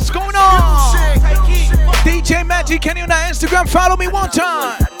 baby. What's going on? DJ Magic Kenny on that Instagram. Follow me one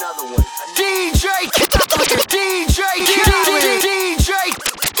time. DJ Khaled. DJ Khaled. DJ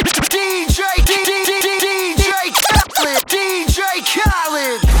Khaled. DJ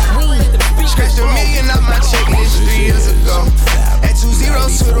Khaled. Scratched $1 million off my checklist 3 years ago. At 2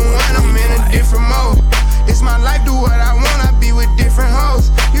 zeros to the 1, I'm in a different mode. It's my life, do what I want, I be with different hoes.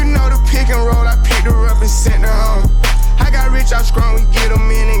 You know the pick and roll, I picked her up and sent her home. I got rich, I'm strong, we get them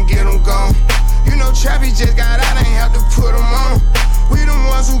in and get them gone. You know Trappy just got out, ain't have to put them on. We the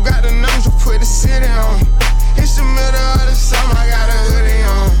ones who got the numbers to put the city on. It's the middle of the summer, I got a hoodie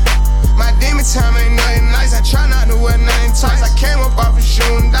on. My demon time ain't nothing nice, I try not to wear nothing tight. I came up off of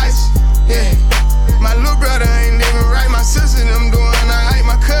shooting dice, yeah. My little brother ain't living right, my sister them doing alright,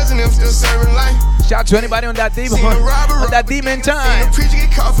 my cousin them still serving life. Shout out to anybody on that demon, on that demon time.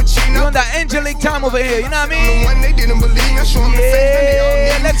 You on that angelic time over here, you know what I mean?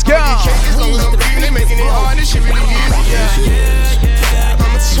 Yeah, let's go. They making it hard, this shit really easy.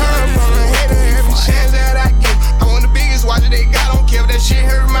 I'ma turn from a hater every chance that I get. I want the biggest watch they got, don't care if that shit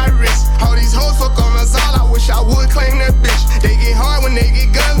hurt my wrist. All these hoes fuck on us all, I wish I would claim that bitch. They get hard when they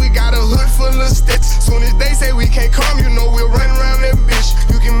get guns, we got a hood full of sticks. Soon as they say we can't come, you know we'll run around that bitch.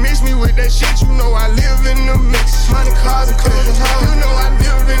 You can mix me with that shit, you know I live in the mix. Money, cars, and clothes and hoes, you know I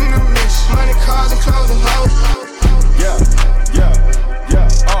live in the mix. Money, cars, and clothes and hoes.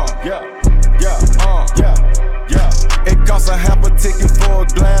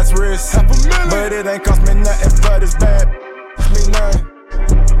 wrist. But it ain't cost me nothing but it's bad. Me nothing.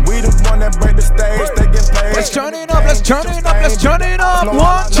 We the one that break the stage, they get paid. Let's turn it up, let's turn it up, let's turn it up.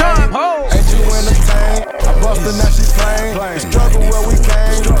 One time, ho. Ain't you entertained? I bustin' now she flame. The struggle where we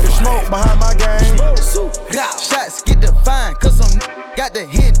came. The smoke behind my game. Shots get defined, cause some got the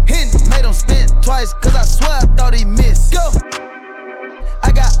hit. Made him spin twice, cause I swear I thought he missed. Go!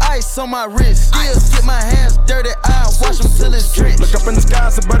 I got ice on my wrist. Still get my hands dirty, I wash them till it's drenched. Look up in the sky,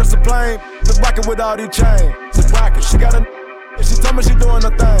 it's a bird, it's a plane. The rocket with all these chains. The rocket, she got a. She told me she doing her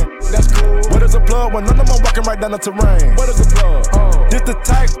thing. That's cool. What is a plug when none of them walking right down the terrain? What is a plug? This the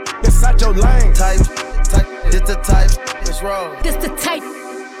type, inside your lane. Type, this the type, it's wrong. This the type,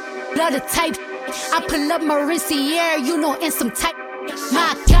 love the type. I pull up Mauricio, you know, in some type.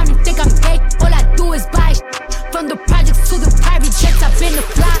 My accountant think I'm gay, all I do is buy. From the projects to the private jets, I've been the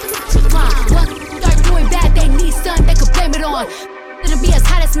fly. One start doing bad, they need something they could blame it on. It'll be as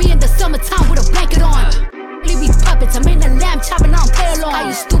hot as me in the summertime with a blanket on. Be puppets, I'm in the lamb chopping on play along. Are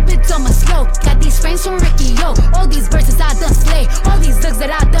you stupid, dumb or slow? Got these frames from Ricky, yo. All these verses I done slay. All these looks that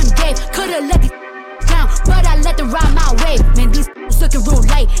I done gave. Could've let these down, but I let them ride my way. Man, these looking real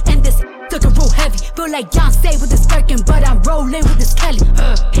light, and this looking real heavy. Feel like Beyonce with this Birkin, but I'm rolling with this Kelly.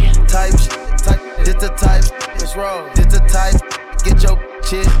 Type, this the type, it's wrong. This the type, get your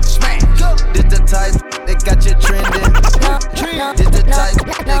shit smack. This the type, they got you trending. This the type,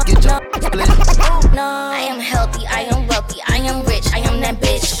 they get your split. I am healthy, I am wealthy, I am rich, I am that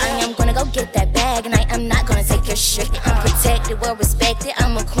bitch. I am gonna go get that bag, and I am not gonna take your shit. I'm protected, well respected,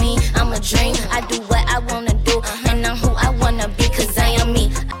 I'm a queen, I'm a dream. I do what I wanna do, and I'm who I wanna be, cause I am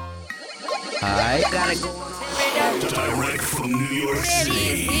me. I gotta go direct from New York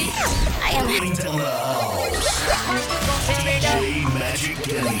City. I am running down the house. DJ Magic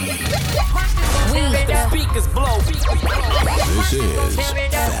Kenny. The speakers blow. This is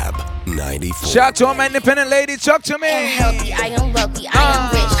Fab 94. Shout to my independent lady, talk to me. I am healthy, I am wealthy, I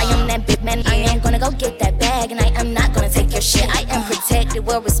am rich, I am that big man. I am gonna go get that bag, and I am not gonna take your shit. I am protected,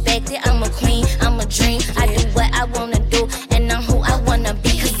 well respected, I'm a queen, I'm a dream. I do what I wanna do, and I'm who I wanna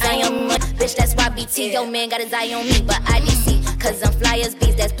be, cause I am a bitch, that's why BT, yo man got his eye on me, but I DC, cause I'm fly as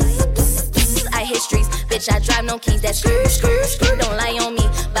bees, that's I hit streets, bitch I drive no keys, that's screw, don't lie on me,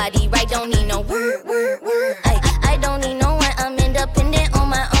 body right, don't need no word. I don't need no one, I'm independent on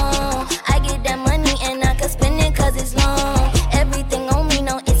my own. I get that money and I can spend it cause it's long. Everything on me,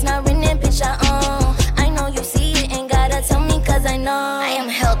 no, it's not written, bitch I own. I know you see it, ain't gotta tell me cause I know. I am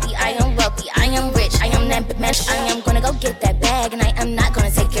healthy, I am wealthy, I am rich, I am that bitch. I am gonna go get that bag, and I am not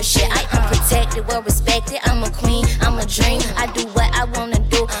gonna take your shit. I am protected, well respected, I'm a queen, I'm a dream. I do what I wanna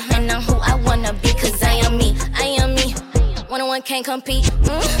do, and I'm who I wanna be, cause I am me, I am me. One-on-one can't compete,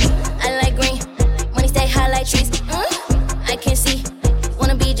 I like green, money stay high like trees, I can see,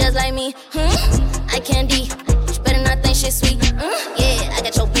 wanna be just like me, I can D, you better not think shit sweet, yeah, I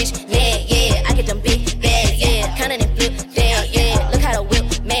got your bitch, yeah, I get them big bags, yeah, counting and flip, yeah, look how the whip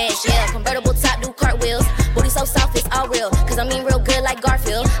mash, yeah, convertible top, do cartwheels, booty so soft, it's all real, cause I mean real good like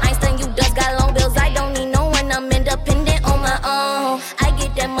Garfield, Einstein, you dust, got long bills, I don't need no one, I'm independent on my own, I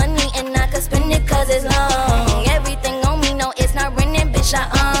get that money and I can spend it cause it's long, everything on me, no, it's not written, bitch, I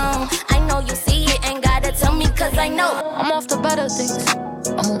own, I know you see it, ain't gotta tell me cause I know, I'm off the better things,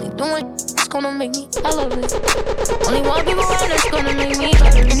 I'm only doing it's gonna make me elevate, only one people around that's gonna make me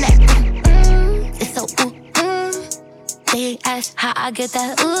better. And that, it's so they ask how I get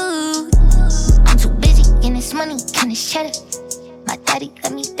that, I'm too busy getting this money, getting this cheddar. My daddy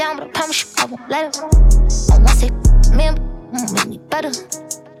let me down, but I promise you I won't let him. I won't say, man, won't make me better.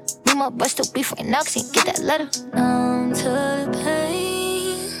 Me, my boy still beef right now, cause he get that letter. Numb to the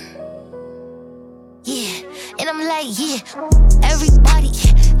pain, yeah, and I'm like, yeah, everybody,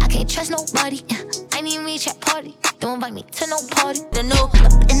 I can't trust nobody. I need me chat party, don't invite me to no party. The no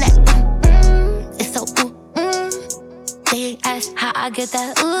up in that, it's so they ask how I get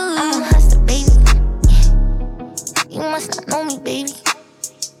that, I'm a hustler, baby. You must not know me, baby.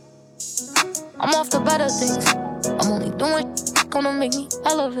 I'm off the better things. I'm only doing gonna make me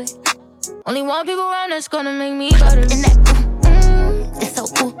elevate. Only one people around that's gonna make me better. And that it's so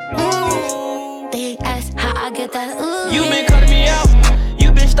they ask how I get that, You been cutting me out.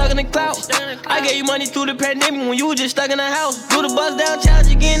 You been stuck in the clout. I gave you money through the pandemic when you was just stuck in the house. Do the bust down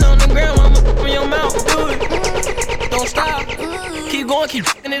challenge again on the ground. I'ma from your mouth. Do it. Don't stop. Keep going, keep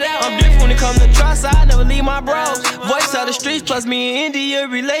f***ing it out. I'm different when it comes to trust. I never leave my bros. Voice of the streets plus me and India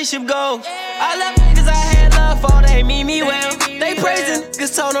relationship goals. I love niggas I had love for. They mean me well. They praising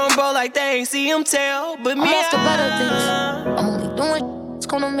niggas told them bro like they ain't see him tell. But me, I'm off the better things. I'm only doing it's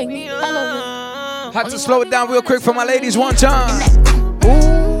gonna make me elevate. Had to slow it down real quick for my ladies one time.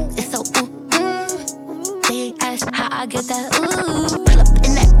 Ooh, it's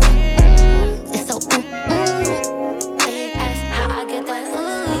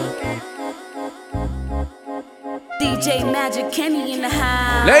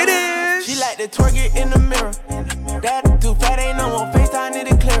Ladies! She like to twerk it in the mirror. That too fat, ain't no more FaceTime, need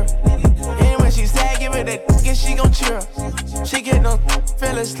it clear. And when she sad, give it that and she gon' cheer up. She get no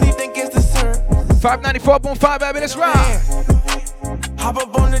fell asleep, think it's the syrup. 594.5, baby, let's ride. Hop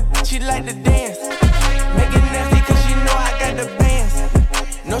up on the, she like to dance. Make it nasty, cause she know I got the bands.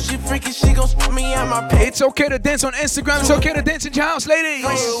 No, she freaky, she gon' spit me out my pants. It's okay to dance on Instagram. It's okay to dance in your house, ladies.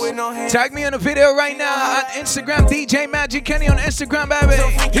 Tag me in a video right now on Instagram. DJ Magic Kenny on Instagram, baby.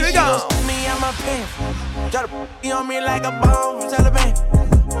 Here we go. Me out my pants. Try to be on me like a bomb from Taliban.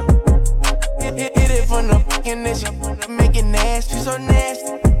 Hit it from the fucking this shit. Make it nasty, so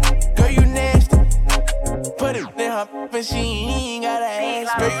nasty. Girl, you nasty. Put it in her and she ain't gotta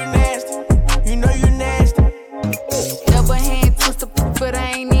ask. Girl, you nasty. You know you nasty. Double hand twister, but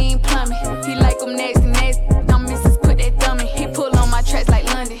I ain't even plumbing. He like them nasty, nasty. I'm Mrs. Put that dummy. He pull on my tracks like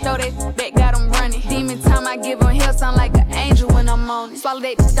London. Throw that back, got him running. Demon time I give him hell, sound like an angel when I'm on it. Swallow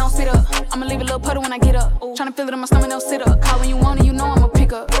that, don't spit up. I'ma leave a little puddle when I get up. Tryna feel it in my stomach, don't sit up. Call when you want it, you know I'ma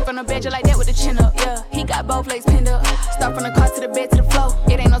pick up. From the bed, just like that with the chin up. Yeah, he got both legs pinned up. Start from the car to the bed to the floor.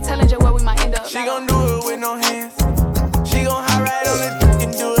 It ain't no telling just where we might end up. She gon' do it with no hands. She gon' hop right on this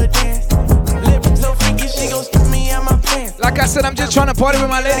and do a dance. Lips so freaky, she gon' stick me out my pants. Like I said, I'm just trying to party with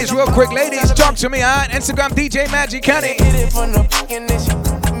my ladies real quick. Ladies, talk to me on Instagram, DJ Magic Kenny. Hit it from the fucking this shit.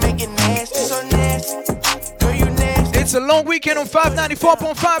 Make it nasty, so nasty. Girl, you nasty. It's a long weekend on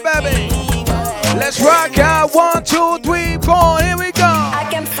 594.5, baby. Let's rock out. 1, 2, 3, 4. Here we go. I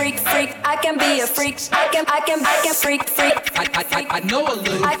can freak, freak. I can be a freak. I can freak, freak. I know a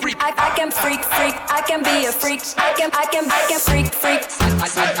little freak. I can freak, freak. I can be a freak. I can freak, freak.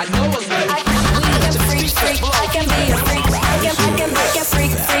 I know a little I can freak, freak. I can be a freak. I can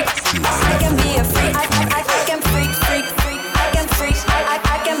freak, freak. I can be a freak. I can freak, freak. I can freak. I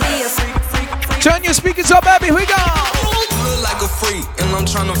can be a freak. Turn your speakers up, baby. Here we go. You look like a freak, and I'm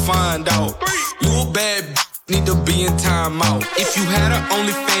tryna find out. You a bad need to be in timeout. If you had an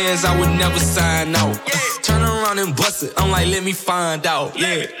OnlyFans, I would never sign out. Turn around and bust it. I'm like, let me find out.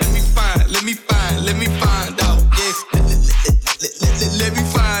 Yeah, let me find out. Yeah, let me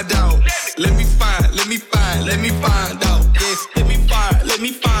find out. Let me find out. Yeah, let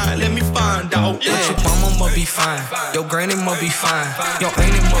me find out. Yeah, your mama must be fine. Your granny must be fine. Your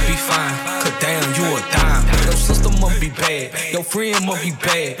auntie must be fine. Cause damn, you a dime. Your sister must be bad. Your friend must be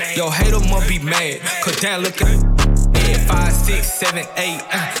bad. Your hater must be mad. Cause damn, look at 5, 6, 7, 8.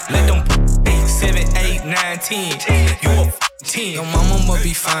 Let them 8, 7, 8, 9, 10. You a 10. Your mama must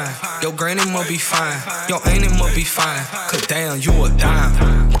be fine. Your granny must be fine. Your auntie must be fine. Cause damn, you a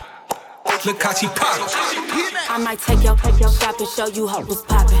dime. Look how she pop. I might take your shop and show you how was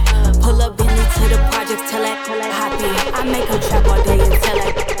poppin'. Pull up Bentley to the project, tell that hop in. I make her trap all day until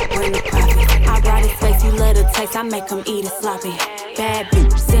I bring the profit. I ride his face, you love the taste, I make him eat it sloppy. Bad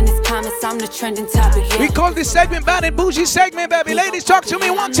bitch, in his comments, I'm the trending topic. Yeah. We call this segment Bad and Bougie segment, baby. Ladies, talk to me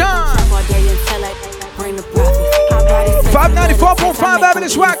one time. 594.5, baby,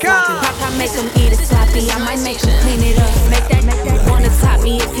 let's rock out. I make him eat it sloppy, I might make him clean it up. Make that wanna top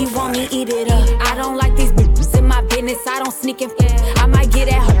me if he want me, eat it up. I don't like these bitches in my business, I don't sneak and I might get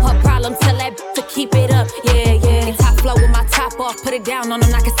at her problem, tell that to keep it up. Yeah, yeah. Top flow with my top off, put it down on him,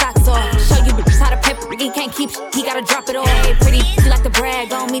 knock his socks off. Show you bitches how to pepper, he can't keep he gotta drop it all. Hey, pretty, she like to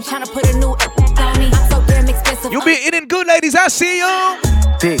brag on me, tryna put a new on me. I'm so damn expensive. You be eating good, ladies, I see you.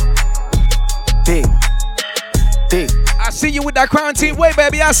 Dick. I see you with that quarantine way,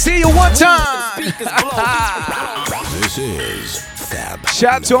 baby. I see you one time. This is Fab.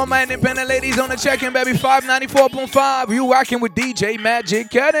 Shout out to all my independent ladies on the check-in, baby. 594.5. You rocking with DJ Magic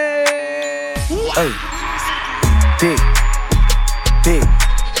Kenny. Hey.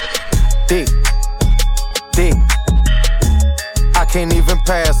 Dick. I can't even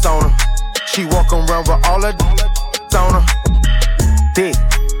pass on her. She walk around with all her on her. Dick.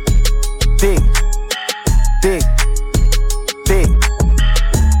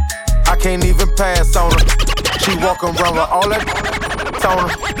 I can't even pass on her. She walk around with all that on her.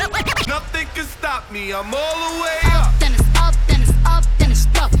 Nothing can stop me, I'm all the way up. Then it's up, then it's up, then it's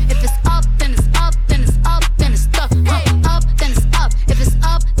stuck. If it's up, then it's up, then it's up, then it's stuck. Hey, up, then it's up. If it's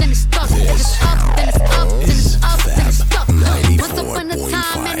up, then it's stuck. If it's up, then it's up, then it's up, then it's stuck. Once upon a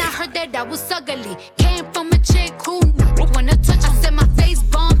time, and I heard that I was ugly. Came from a chick who when I touch, I said my face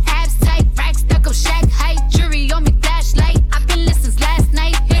bomb, abs tight, rack stuck up, shack height, jury on me, flashlight. I've been listening last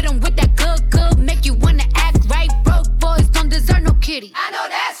night, hit 'em with that good, make you wanna act right. Broke boys don't deserve no kitty. I know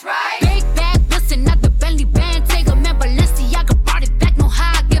that's right. Big bag, bustin' out the Bentley band, take a man, Balenciaga brought it back, know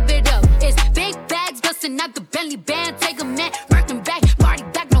how I give it up. It's big bags, bustin' out the Bentley band, take a man, working back, party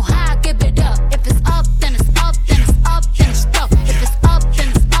back, know how I give it up. If it's up, then it's up, then it's up, then it's stuck. If it's up,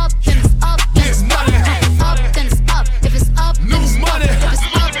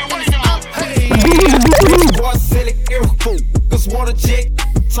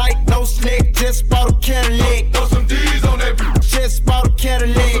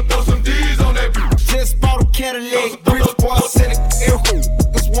 leg. Throw some D's on that bitch. Just bought a Cadillac. Rich boy selling air.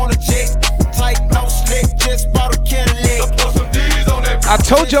 Just want a jet. Tight, no slick. Just bought a Cadillac. Throw some D's on that bitch. I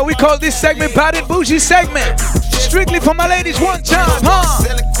told you we call this segment Bad and Bougie segment. Strictly for my ladies one time, huh?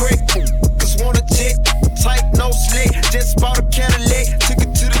 Selling quick. Just want a jet. Tight, no slick. Just bought a Cadillac. Took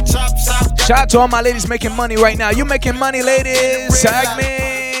it to the top side. Shout out to all my ladies making money right now. You making money, ladies? Tag me.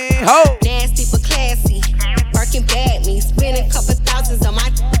 Ho. Nasty but classy. Working bad me. Spending a couple thousands on my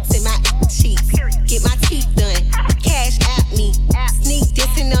and my cheeks. Get my teeth done. Cash at me. Sneak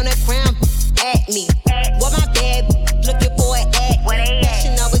dissing on the ground at me. What my bad looking for an act.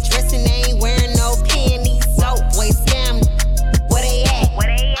 Fashion over dressing, they ain't wearing no panties. So boy, scam. Where they at?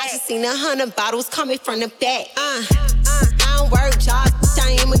 I just seen 100 bottles coming from the back. I don't work jobs.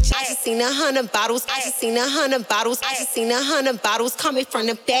 I just seen 100 bottles. I just seen 100 bottles. I just seen 100 bottles coming from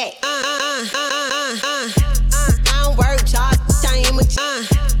the back. I don't work jobs. I don't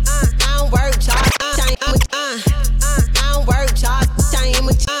work jobs. I don't work jobs. I don't work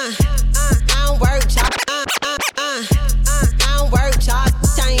jobs. I don't work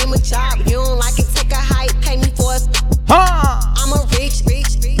jobs. I am a job. You don't like it? Take a hike. Pay me for it. I'm a rich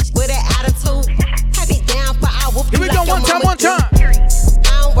with an attitude. Have it down for hours. Here we go. One time.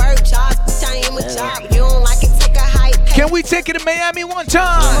 Can we take it to Miami one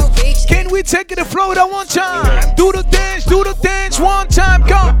time? Can we take it to Florida one time? Do the dance one time,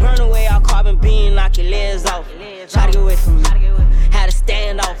 go! Burn away our carbon beam, knock your legs off. Try to get away from me, had to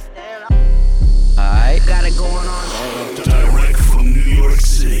stand off. Alright, got it going on. Direct from New York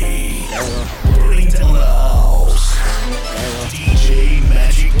City, burning down the house. DJ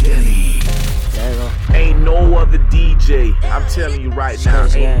Magic Kenny. Ain't no other DJ, I'm telling you right now,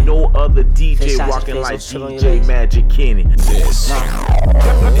 ain't no other DJ rocking like DJ Magic Kenny. This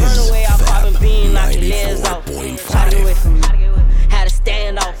Burn away our carbon beam, knock your legs off. Try to get away from me, had to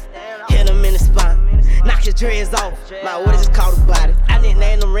stand off. Hit him in the spine, knock your dreads off. My what is called a body, I didn't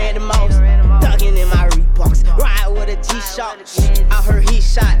name them random mouse. Thuggin' in my Reeboks, ride with a G-Shock. I heard he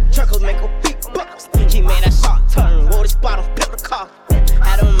shot, Truckles make a big bucks. He made that shot turn, wore the spot on pepper car.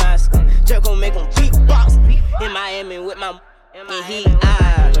 Had him mask, Jerk gon' make him beatbox. In Miami with my and he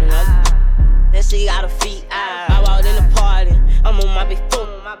then she got her feet. I walked in the party, I'm on my big foot,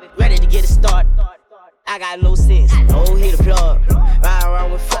 ready to get it started. I got no sense, oh hit the plug. Ride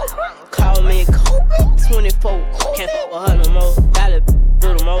around with folk, call me a Kobe 24. Can't fuck with her no more, gotta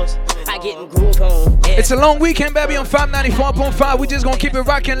do the most. I get in groove on. It's a long weekend, baby, on 594.5. We just gonna keep it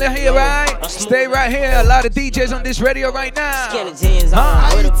rocking here, right? Stay right here. A lot of DJs on this radio right now.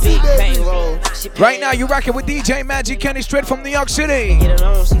 Right now, you rocking with DJ Magic Kenny straight from New York City. Get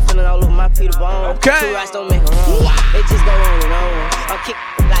alone, she feeling all over my Peter Bone. Okay. Two rights don't make them wrong. They just go on and on. I'm kick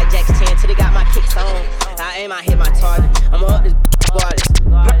like Jack's 10 till they got my kicks on. I aim, I hit my target. I'ma up this body.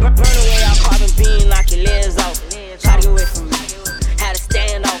 Burn away our carbon beam, knock your legs off. Try to get away from me, had to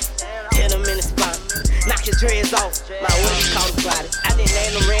stand off. Hit him in the spine, knock your dreads off. My what is called a body, I didn't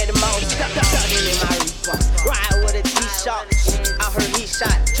name them random mouse. Thuggin' in my Reeboks, ride with a G-Shock. I heard he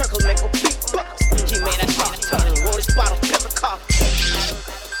shot, Truckles make a big bucks. He made that shot turn, wore the spot on pepper car.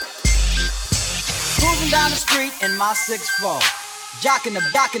 Cruising down the street in my 6'4", jocking the,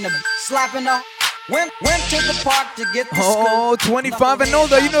 slapping the. Went to the park to get the Oh, 25 and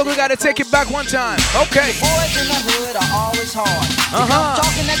older, you know we gotta take it back one time. Okay. Boys in the hood are always hard.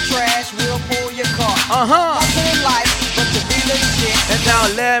 Talking that trash, we'll pull your car. Nothing in life but to be legit. And now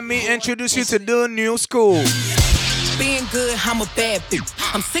let me introduce you to the new school. Being good, I'm a bad bitch.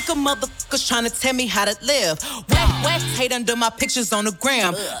 I'm sick of motherfuckers trying to tell me how to live. West hate under my pictures on the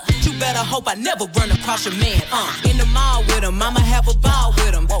gram. You better hope I never run across your man. In the mall with him, I'ma have a ball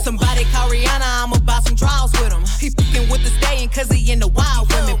with him. Somebody call Rihanna, I'ma buy some draws with him. He fucking with the stallion cause he into wild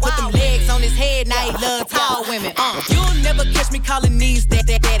women. Put them legs on his head, now he love tall women. You'll never catch me calling these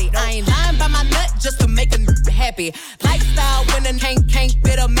daddy. I ain't lying by my nut just to make a happy. Lifestyle when a can't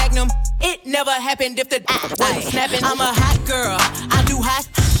fit a magnum. It never happened if the wasn't snapping. I'm a hot girl, I do hot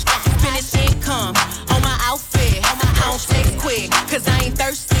finish income on my outfit. I don't text quick, cause I ain't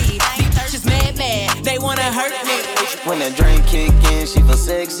thirsty. These bitches mad, they wanna hurt me. When the drink kick in, she feel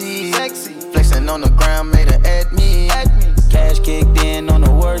sexy. Flexing on the ground, made her at me. Cash kicked in on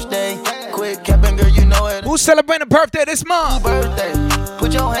the worst day. Quick capping, girl, you know it. Who's celebrating a birthday this month? Birthday,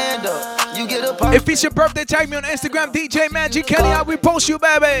 put your hand up. You get a party. If it's your birthday, tag me on Instagram, DJ Magic Kenny. I'll repost you,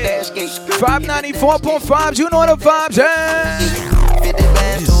 baby. 594.5, you know the vibes, eh? 50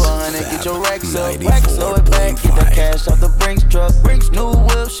 bands to 100, get get your racks up. Slow it back, get that cash off the Brinks truck. New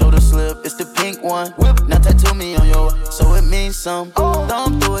whip, shoulder slip, it's the pink one. Now tattoo me on your, so it means some.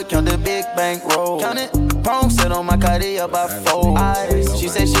 Thumb through it, count the big bank roll. Count it, prong set on my Cartier by 4. She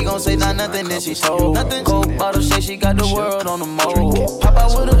said she gon' say nothing, then she told. Nothing. Cold bottle shake, she got the world on the mold. Pop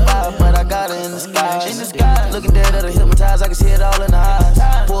out with a vibe, but I got her in the sky. In the sky, looking dead at her hypnotized, I can see it all in the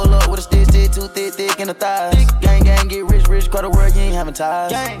eyes. Pull up with a stick, too thick in the thighs. Gang, get rich, quite a word, you ain't having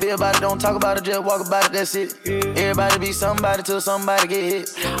ties. Be about it, don't talk about it, just walk about it, that's it. Everybody be somebody till somebody get hit.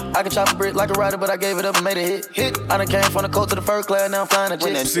 I can chop a brick like a rider, but I gave it up and made a hit. I done came from the coast to the first class, now I'm flying a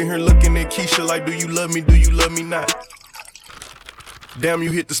jet. Sitting here looking at Keisha like, do you love me, do you love me not? Damn,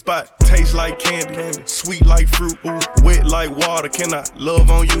 you hit the spot. Taste like candy, sweet like fruit, ooh, wet like water. Can I love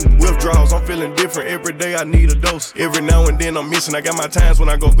on you? Withdrawals, I'm feeling different. Every day I need a dose. Every now and then I'm missing. I got my times when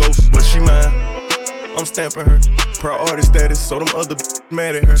I go ghost, but she mine. I'm stamping her. Priority status, so them other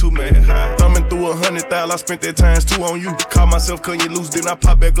mad at her. Too mad high. Thumbing through 100,000, I spent that times 2 on you. Caught myself cutting you loose, then I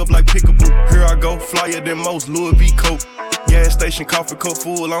pop back up like Pickaboo. Here I go, flyer than most, Louis V. Coke. Gas station, coffee cup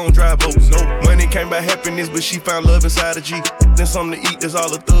full, I don't drive boats. No money came by happiness, but she found love inside a G. Then something to eat, that's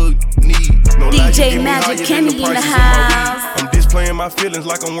all a thug need. No DJ Magic Kenny in the house. I'm displaying my feelings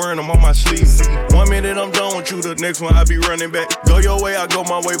like I'm wearing them on my sleeve. 1 minute I'm done with you, the next one I be running back. Go your way, I go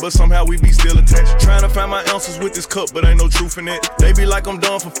my way, but somehow we be still attached. Trying to find my answers with this cup, but ain't no truth in it. They be like I'm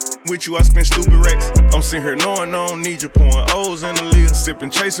done for with you, I spend stupid racks. I'm sitting here knowing I don't need you, pouring O's in the lid.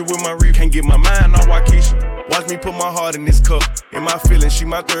 Sipping, chasing with my reef, can't get my mind on Waukesha. Watch me put my heart in this cup. In my feelings, she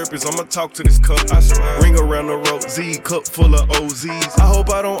my therapist, I'ma talk to this cup. I swear. Ring around the road, Z cup full of OZs. I hope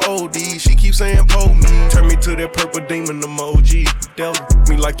I don't OD, she keep saying pull me. Turn me to that purple demon emoji. Devil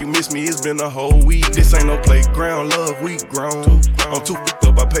me like you miss me, it's been a whole week. This ain't no playground, love, we grown. I'm too f***ed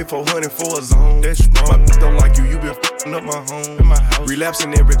up, I pay 400 for a zone. That's wrong. My don't like you been f***ing up my home. In my house.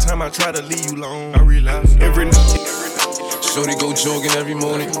 Relapsing every time I try to leave you alone. I relapse every night. Shorty go jogging every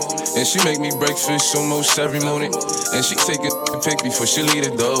morning, and she make me breakfast almost every morning, and she take a pic before she leave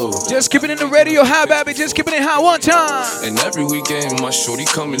the door. Just keep it in the radio high, baby. Just keep it in high one time. And every weekend, my shorty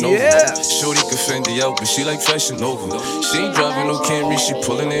coming over. Shorty can Fendi out, but she like Fashion Nova. She ain't driving no Camry, she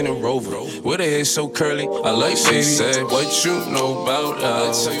pulling in a Rover. With her hair so curly, I like she said, what you know about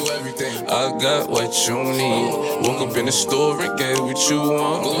us? I tell you everything. I got what you need. Woke up in the store and get what you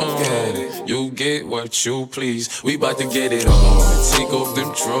want. Get it. You get what you please. We bout to get it on. Take off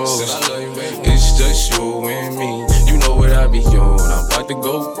them drawers. It's just you and me. You know what I be on. I'm about to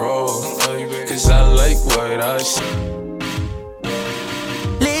go wrong. Cause I like what I see.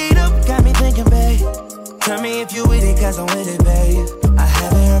 Lead up, got me thinking, babe. Tell me if you with it, cause I'm with it, babe. I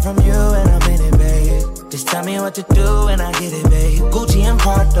haven't heard from you and I'm in it, babe. Just tell me what to do and I get it, babe. Gucci and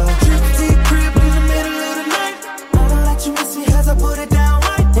Prada. Trip crib in the middle of the night. I don't let you miss me cause I put it down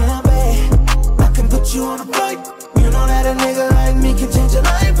right now, babe. I can put you on a flight. You know that a nigga like me can change your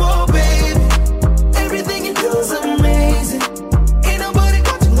life, oh baby. Everything you do is amazing. Ain't nobody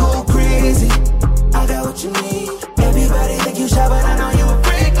got you go crazy. I got what you need. Everybody think you shy, but I know you a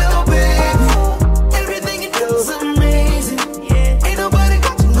freak, little baby. Everything you do is amazing. Ain't nobody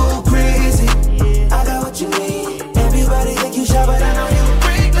got you go crazy. I got what you need. Everybody think you shy, but I know you a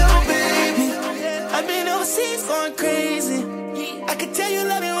freak, little baby. I've been overseas going crazy. I could tell you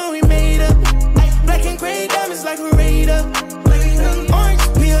love me when we made up. Black and gray diamonds like a radar. Orange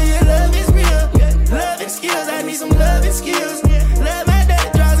peel, your love is real. Love and skills, I need some love and skills. Love my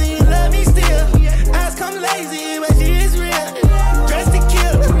dad draws and you love me still. Eyes come lazy, but she is real. Dressed to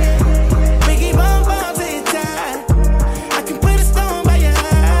kill. Biggie bomb bomb to your tie. I can put a stone by your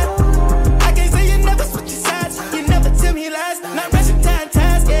eye. I can't say you never switch your sides. You never tell me lies. Not rushing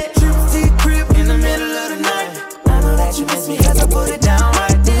ties, yeah. Trip to crib in the middle of the night. I know that you miss me cause I put it down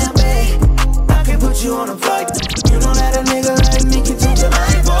right there, babe. I can put you on a flight. You know that a nigga like me can change your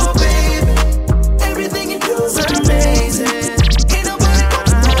life, oh baby. Everything you do is amazing. Ain't nobody got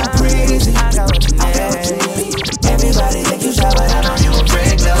to go crazy. I got what you need. Everybody think you shy, but I know you a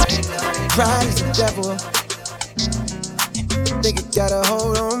freak, though. Pride is the devil. Think it got a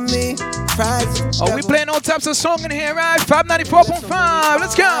hold on me. Pride is the devil. Oh, we playing all types of songs in here, right? 594.5.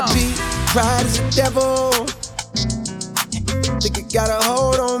 Let's go. Pride is the devil. Think it got a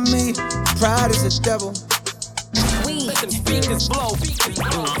hold on me. Pride is the devil. Let them speakers blow.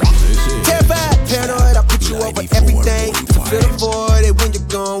 Terrified, paranoid, I put you over everything. To fill the void, and when you're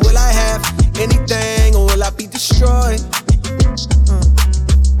gone, will I have anything or will I be destroyed?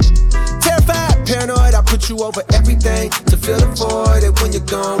 Terrified, paranoid, I put you over everything. To fill the void, and when you're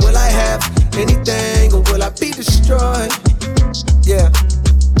gone, will I have anything or will I be destroyed? Yeah.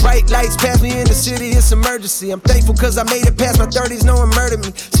 Bright lights pass me in the city, it's emergency. I'm thankful cause I made it past my 30s, no one murdered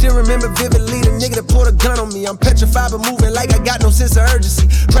me. Still remember vividly the nigga that pulled a gun on me. I'm petrified but moving like I got no sense of urgency.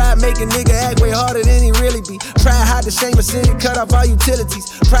 Pride make a nigga act way harder than he really be. Pride hide the shame of sin and cut off all utilities.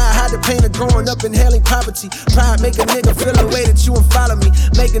 Pride hide the pain of growing up inhaling poverty. Pride make a nigga feel the way that you and follow me.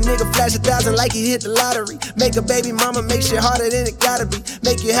 Make a nigga flash 1,000 like he hit the lottery. Make a baby mama make shit harder than it gotta be.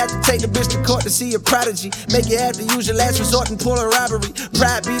 Make you have to take the bitch to court to see your prodigy. Make you have to use your last resort and pull a robbery.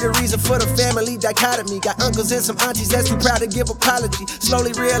 Pride be the reason for the family dichotomy. Got uncles and some aunties that's too proud to give apology.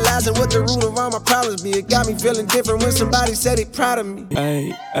 Slowly realizing what the root of all my problems be. It got me feeling different when somebody said they proud of me.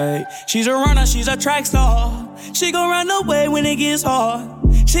 Hey, hey, she's a runner, she's a track star. She gon' run away when it gets hard.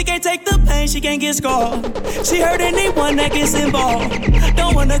 She can't take the pain, she can't get scarred. She hurt anyone that gets involved.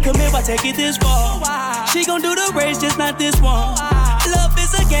 Don't wanna commit, why take it this far? She gon' do the race, just not this one. Love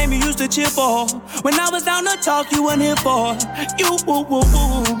is a game you used to cheer for. When I was down to talk, you weren't here for. You woo woo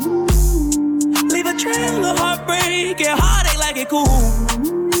woo. Leave a trail of heartbreak and heartache like it cool.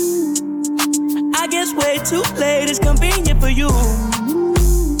 I guess way too late is convenient for you.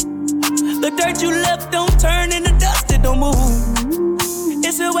 The dirt you left don't turn into dust, it don't move.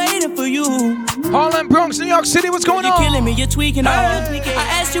 It's still waiting for you. Harlem, Bronx, New York City, what's going on? You're killing me, you're tweaking all. I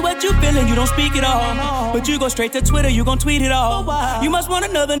asked you what you feeling, you don't speak it all. But you go straight to Twitter, you gon' tweet it all. You must want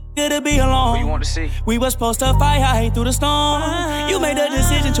another nigga to be alone. What you want to see? We was supposed to fight high through the storm. You made a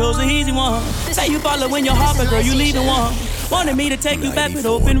decision, chose the easy one. Say you following your heart, but girl, you leaving one. Wanted me to take you back with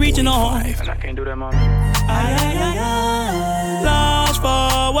open reaching on. And I can't do that, mama. Lost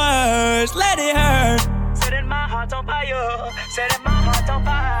for words, let it hurt. Setting my heart on fire, setting my heart on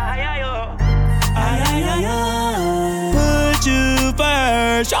fire. Put you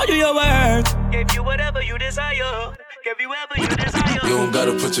first, show you your worth. Gave you whatever you desire, gave you whatever you desire. You don't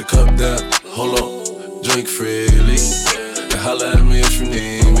gotta put your cup down, hold on, drink freely. And holla at me if you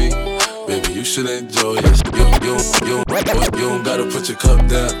need me. Baby, you should enjoy it. You don't gotta put your cup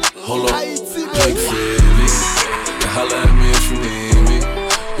down, hold on, drink freely. And holla at me if you need me.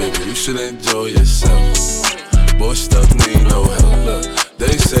 Baby, you should enjoy yourself. Boy, stuff need no help. Look,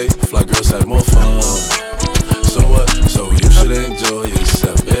 they say fly girls have more fun. So what? So you should enjoy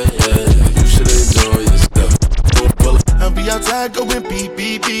yourself. Yeah, yeah, you should enjoy yourself. I'll be outside going beep,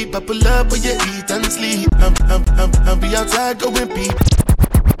 beep, beep. I pull up where you eat and sleep. I'll be outside going beep.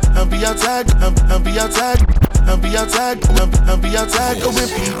 I'll be outside, I'll be outside. I'll be outside, I'll be outside going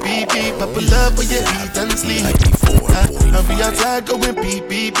beep, beep, beep. I pull up where you eat and sleep. I'll be outside going beep,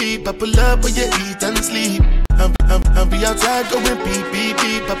 beep, beep. I pull up where you eat and sleep. I'll be outside going beep, beep,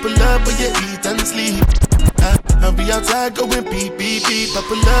 beep. I pull up where you eat and sleep. I'll be outside going beep, beep, beep. I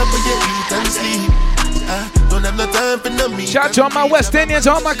pull up where you eat and sleep. Don't have no time for no me. Shout out to all my West Indians,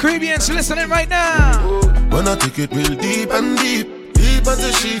 all my Caribbeans listening right now. When I take it real deep and deep. But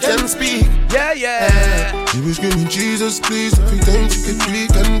the sheet and speak. Yeah, yeah. He was screaming, Jesus, please. If you think you can tweak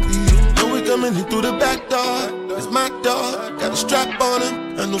and breathe. Now we coming in through the back door. It's my dog. Got a strap on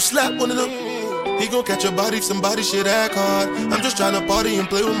him. And no slap one of them. He gon' catch your body if somebody shit act hard. I'm just tryna party and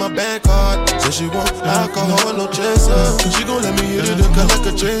play with my bank card. Said she want alcohol, no chaser. She gon' let me hit it and cut like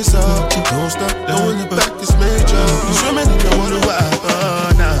a chaser. Don't stop, down in the back is major. You swimming in the water where I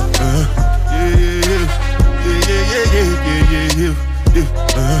are now. Yeah, yeah, yeah. Yeah, yeah, yeah, yeah, yeah, yeah, yeah. Yeah,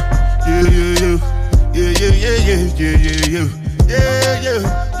 yeah, yeah, yeah, yeah, yeah,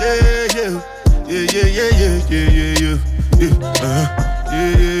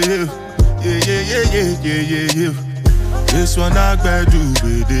 yeah, yeah, yeah, yeah. This one I gotta do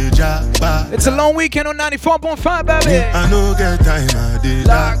with the job. It's a long weekend on 94.5, baby. I no get time, I did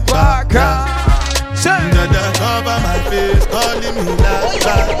like baka. Dada cover my face, calling me like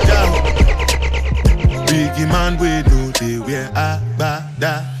baka. Biggie man, we know they wear a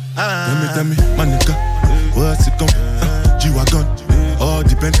bada. Tell me, my nigga, what's it gon' G-Wagon, all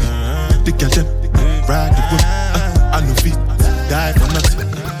the Bentley, the Kelton, ride the whip. I know feet, die for nothing.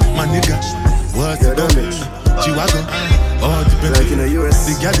 My nigga, what's it gon' G-Wagon, all the Bentley,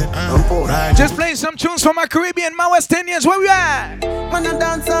 the Kelton, ride. Just playing some tunes for my Caribbean, my West Indians, where we at? When I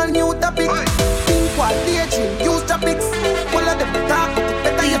dance on new topic, think what daydream, use topics. All of them talk,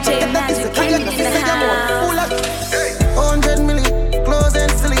 better you check that this is a in the house. 100 million, clothes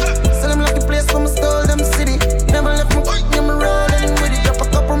and silly. Sell them like a place from a stole them city. Never left me, I'm rolling with it. Drop a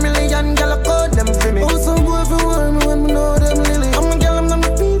couple million, gal I call them for me. Also boy for worry me when me know them lily. I'm a gal, I'm on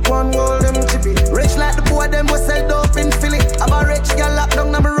the feet, one goal them chippy. Rich like the boy, them was sell dope in Philly. I'm a rich gal locked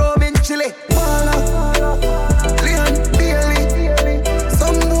down, I'm a roam in Chile. Leon, Bailey.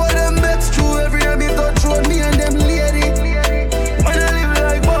 Some boy them bets true every year, me touch road me.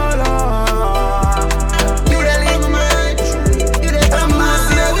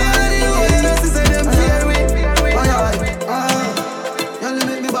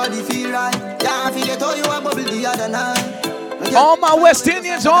 Can't forget how you a bubble the other night. All my West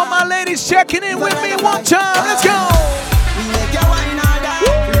Indians, all my ladies checking in with me one time. Let's go. We make your wine all that.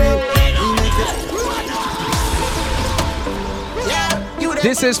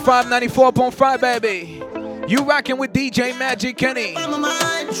 This is 594.5, baby. You rocking with DJ Magic Kenny.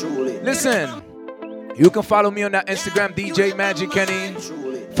 Listen, you can follow me on that Instagram, DJ Magic Kenny.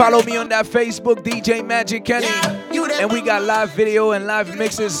 Follow me on that Facebook, DJ Magic Kenny. And we got live video and live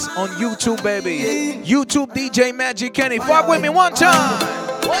mixes on YouTube, baby. YouTube, DJ Magic Kenny. Fuck with me one time.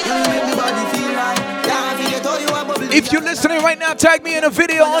 If you're listening right now, tag me in a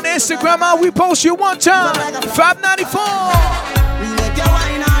video on Instagram. I'll repost you one time. 594. We make your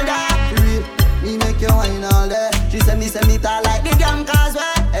wine all day. We make your wine all day. She say me tall like the damn causeway.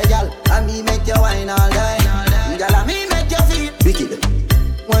 Hey, girl, and me make your wine all day. Girl, and me make your feet wicked.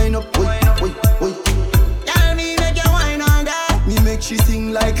 Wine up, wine up, wine. Girl, me make your wine all day. Me make she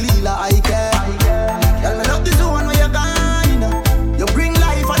sing like Lila, I care. Girl, me love this one where you gone, you know. You bring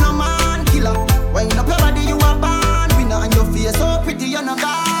life and a man killer. Wine up your body, you a band winner. And your face so pretty, you're no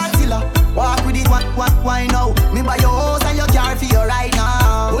Godzilla. Walk with it, why now? Me buy your house and your car for you right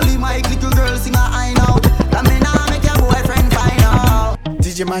now. Only my little girl sing a I know. And me now make your boyfriend find out.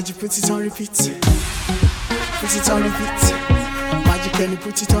 DJ Magic put it on repeat. Put it on repeat. Magic Kenny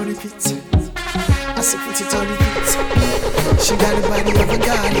put it on repeat. I say put it on repeat. She got the body of a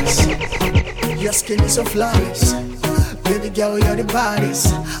goddess. Your skin is so flawless. Baby girl, you're the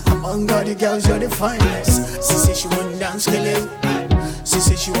baddest. Among all the girls, you're the finest. She say she want dance, kill it. She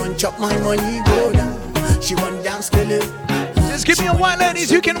said she want chop my money, go down. She want dance, kill it. Just give me a wine,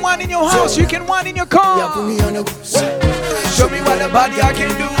 ladies. You can wine in your house, you can wine in your car. Yeah, put me on a goose. Show me what a body I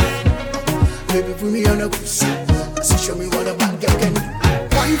can do. Baby, put me on a goose. I said, show me what a bad girl can do.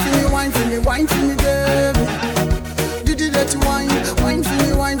 Wine for me, wine for me, wine for me, baby. Do the dirty wine. Wine for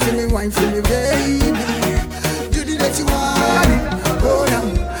me, wine for me, wine for me, baby. Do the dirty wine. Go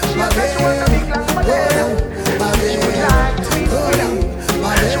down, my baby. Go down, my baby. Go down.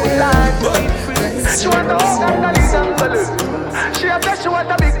 She want a bungalow. She said she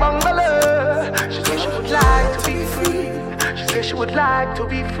want a big bungalow. She said she would like to be free. She said she would like to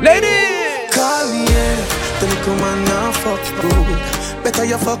be free. Ladies, call me, yeah. Then come on now, fuck good. Better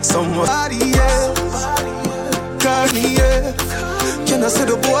you fuck somebody else. Call me, yeah. Can I say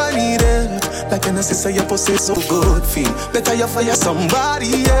the boy need it? Like can I say your pussy so good, feel. Better you fire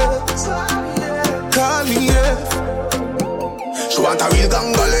somebody else. Call me, yeah. She want a real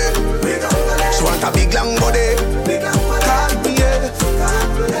gangale. She want a big long body. Call me, yeah.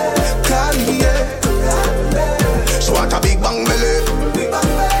 Call me, yeah. She want a big bang belly.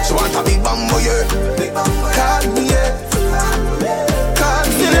 She want a big bang boy, yeah. Call me, yeah. Call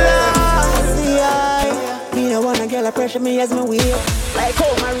me, yeah. Me no wanna girl a pressure me as me wait. Like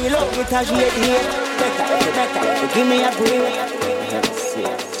how my real love get as she hate it. Better, give me a break.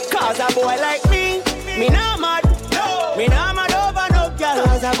 Cause a boy like me not mad. Me not mad over no girl.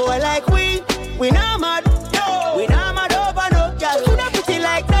 Cause a boy like we not mad. We not mad over no girl. Coulda pretty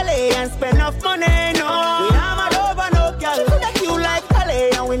like Dolly and spend enough money, no. We not mad over no girl. Coulda cute like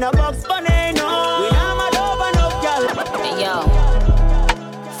Dolly and we no Bugs Bunny, no. We not mad over no girl. Hey yo,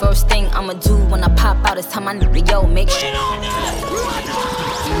 first thing I'ma do when I pop out is tell my nigga, yo, make sure.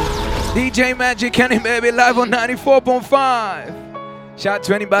 DJ Magic Kenny, baby, live on 94.5. Shout out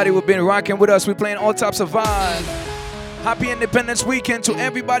to anybody who've been rocking with us. We're playing all types of vibe. Happy Independence Weekend to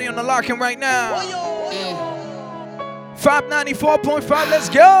everybody on the locking right now. 594.5, let's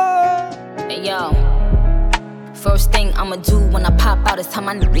go. Hey yo, first thing I'ma do when I pop out is tell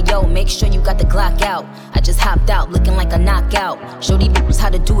my nigga, yo, make sure you got the Glock out. I just hopped out looking like a knockout. Show these bitches how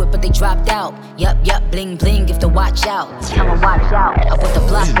to do it, but they dropped out. Yup, bling bling, if to watch out. Tell them watch out, I put the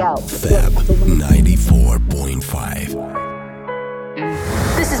block out. Fab 94.5.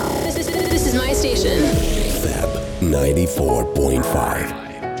 This is my station. Fab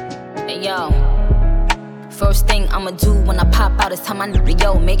 94.5. Hey yo, first thing I'ma do when I pop out is tell my nigga,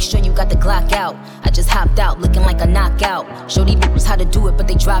 yo, make sure you got the Glock out. I just hopped out looking like a knockout. Show these bitches how to do it, but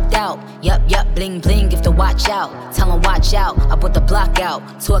they dropped out. Yup, bling bling, if to watch out. Tell them watch out, I put the block out.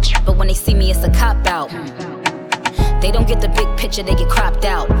 Talk shit, but when they see me, it's a cop out. They don't get the big picture, they get cropped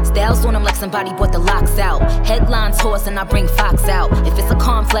out. Styles on them like somebody bought the locks out. Headlines horse and I bring Fox out. If it's a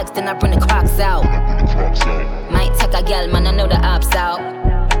complex, then I bring the Crocs out. Might take a gal, man, I know the ops out.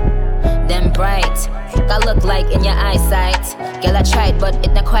 Them bright, I look like in your eyesight. Girl, I tried, but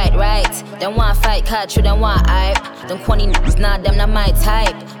it not quite right. Them want fight, cut you, them want hype. Them corny niggas, nah, them not my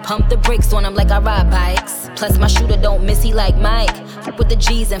type. Pump the brakes on them like I ride bikes. Plus my shooter don't miss, he like Mike. With the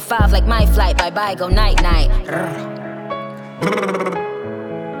G's and 5 like my flight. Bye-bye, go night-night.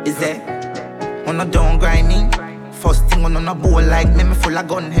 Is that On a don't grind me. First thing on a bowl like me full of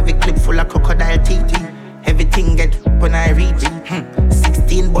gun, heavy clip full of crocodile teeth. Everything get when I reach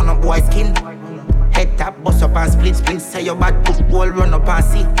 16 bun up boy skin. Head tap, bust up and split. Say your bad put wall run up and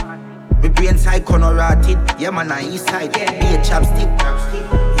see. My brain side corner rotted. Yeah man, I east side, be a chapstick.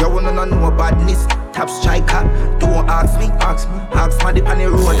 You wanna know badness. Top striker, don't ask me. Ask me the panny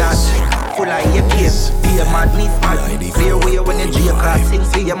road that full of APs. Be a madness. Clear way when you G crossing.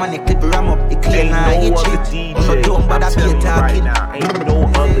 See your money clip ram up. The clear now you cheat. No don't bother be talking. Ain't no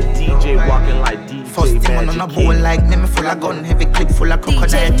other DJ walking like DJ First thing on a bowl like me full of gun, heavy clip full of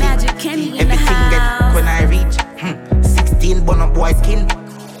crocodile teeth. Everything get when I reach 16 bun up boy skin.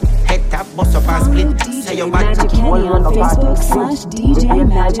 Head tap, bust up and split. Say your bad to keep all run up Facebook/DJ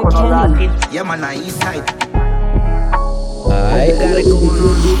Magic Kenny. Yeah man, I east side. I gotta go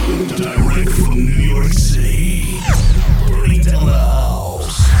on. Direct from New York City, burning down the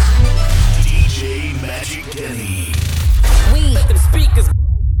house. DJ Magic Kenny. We the speakers.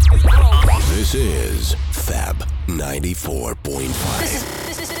 This is Fab 94.5.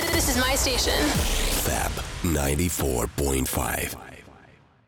 This is my station. Fab 94.5.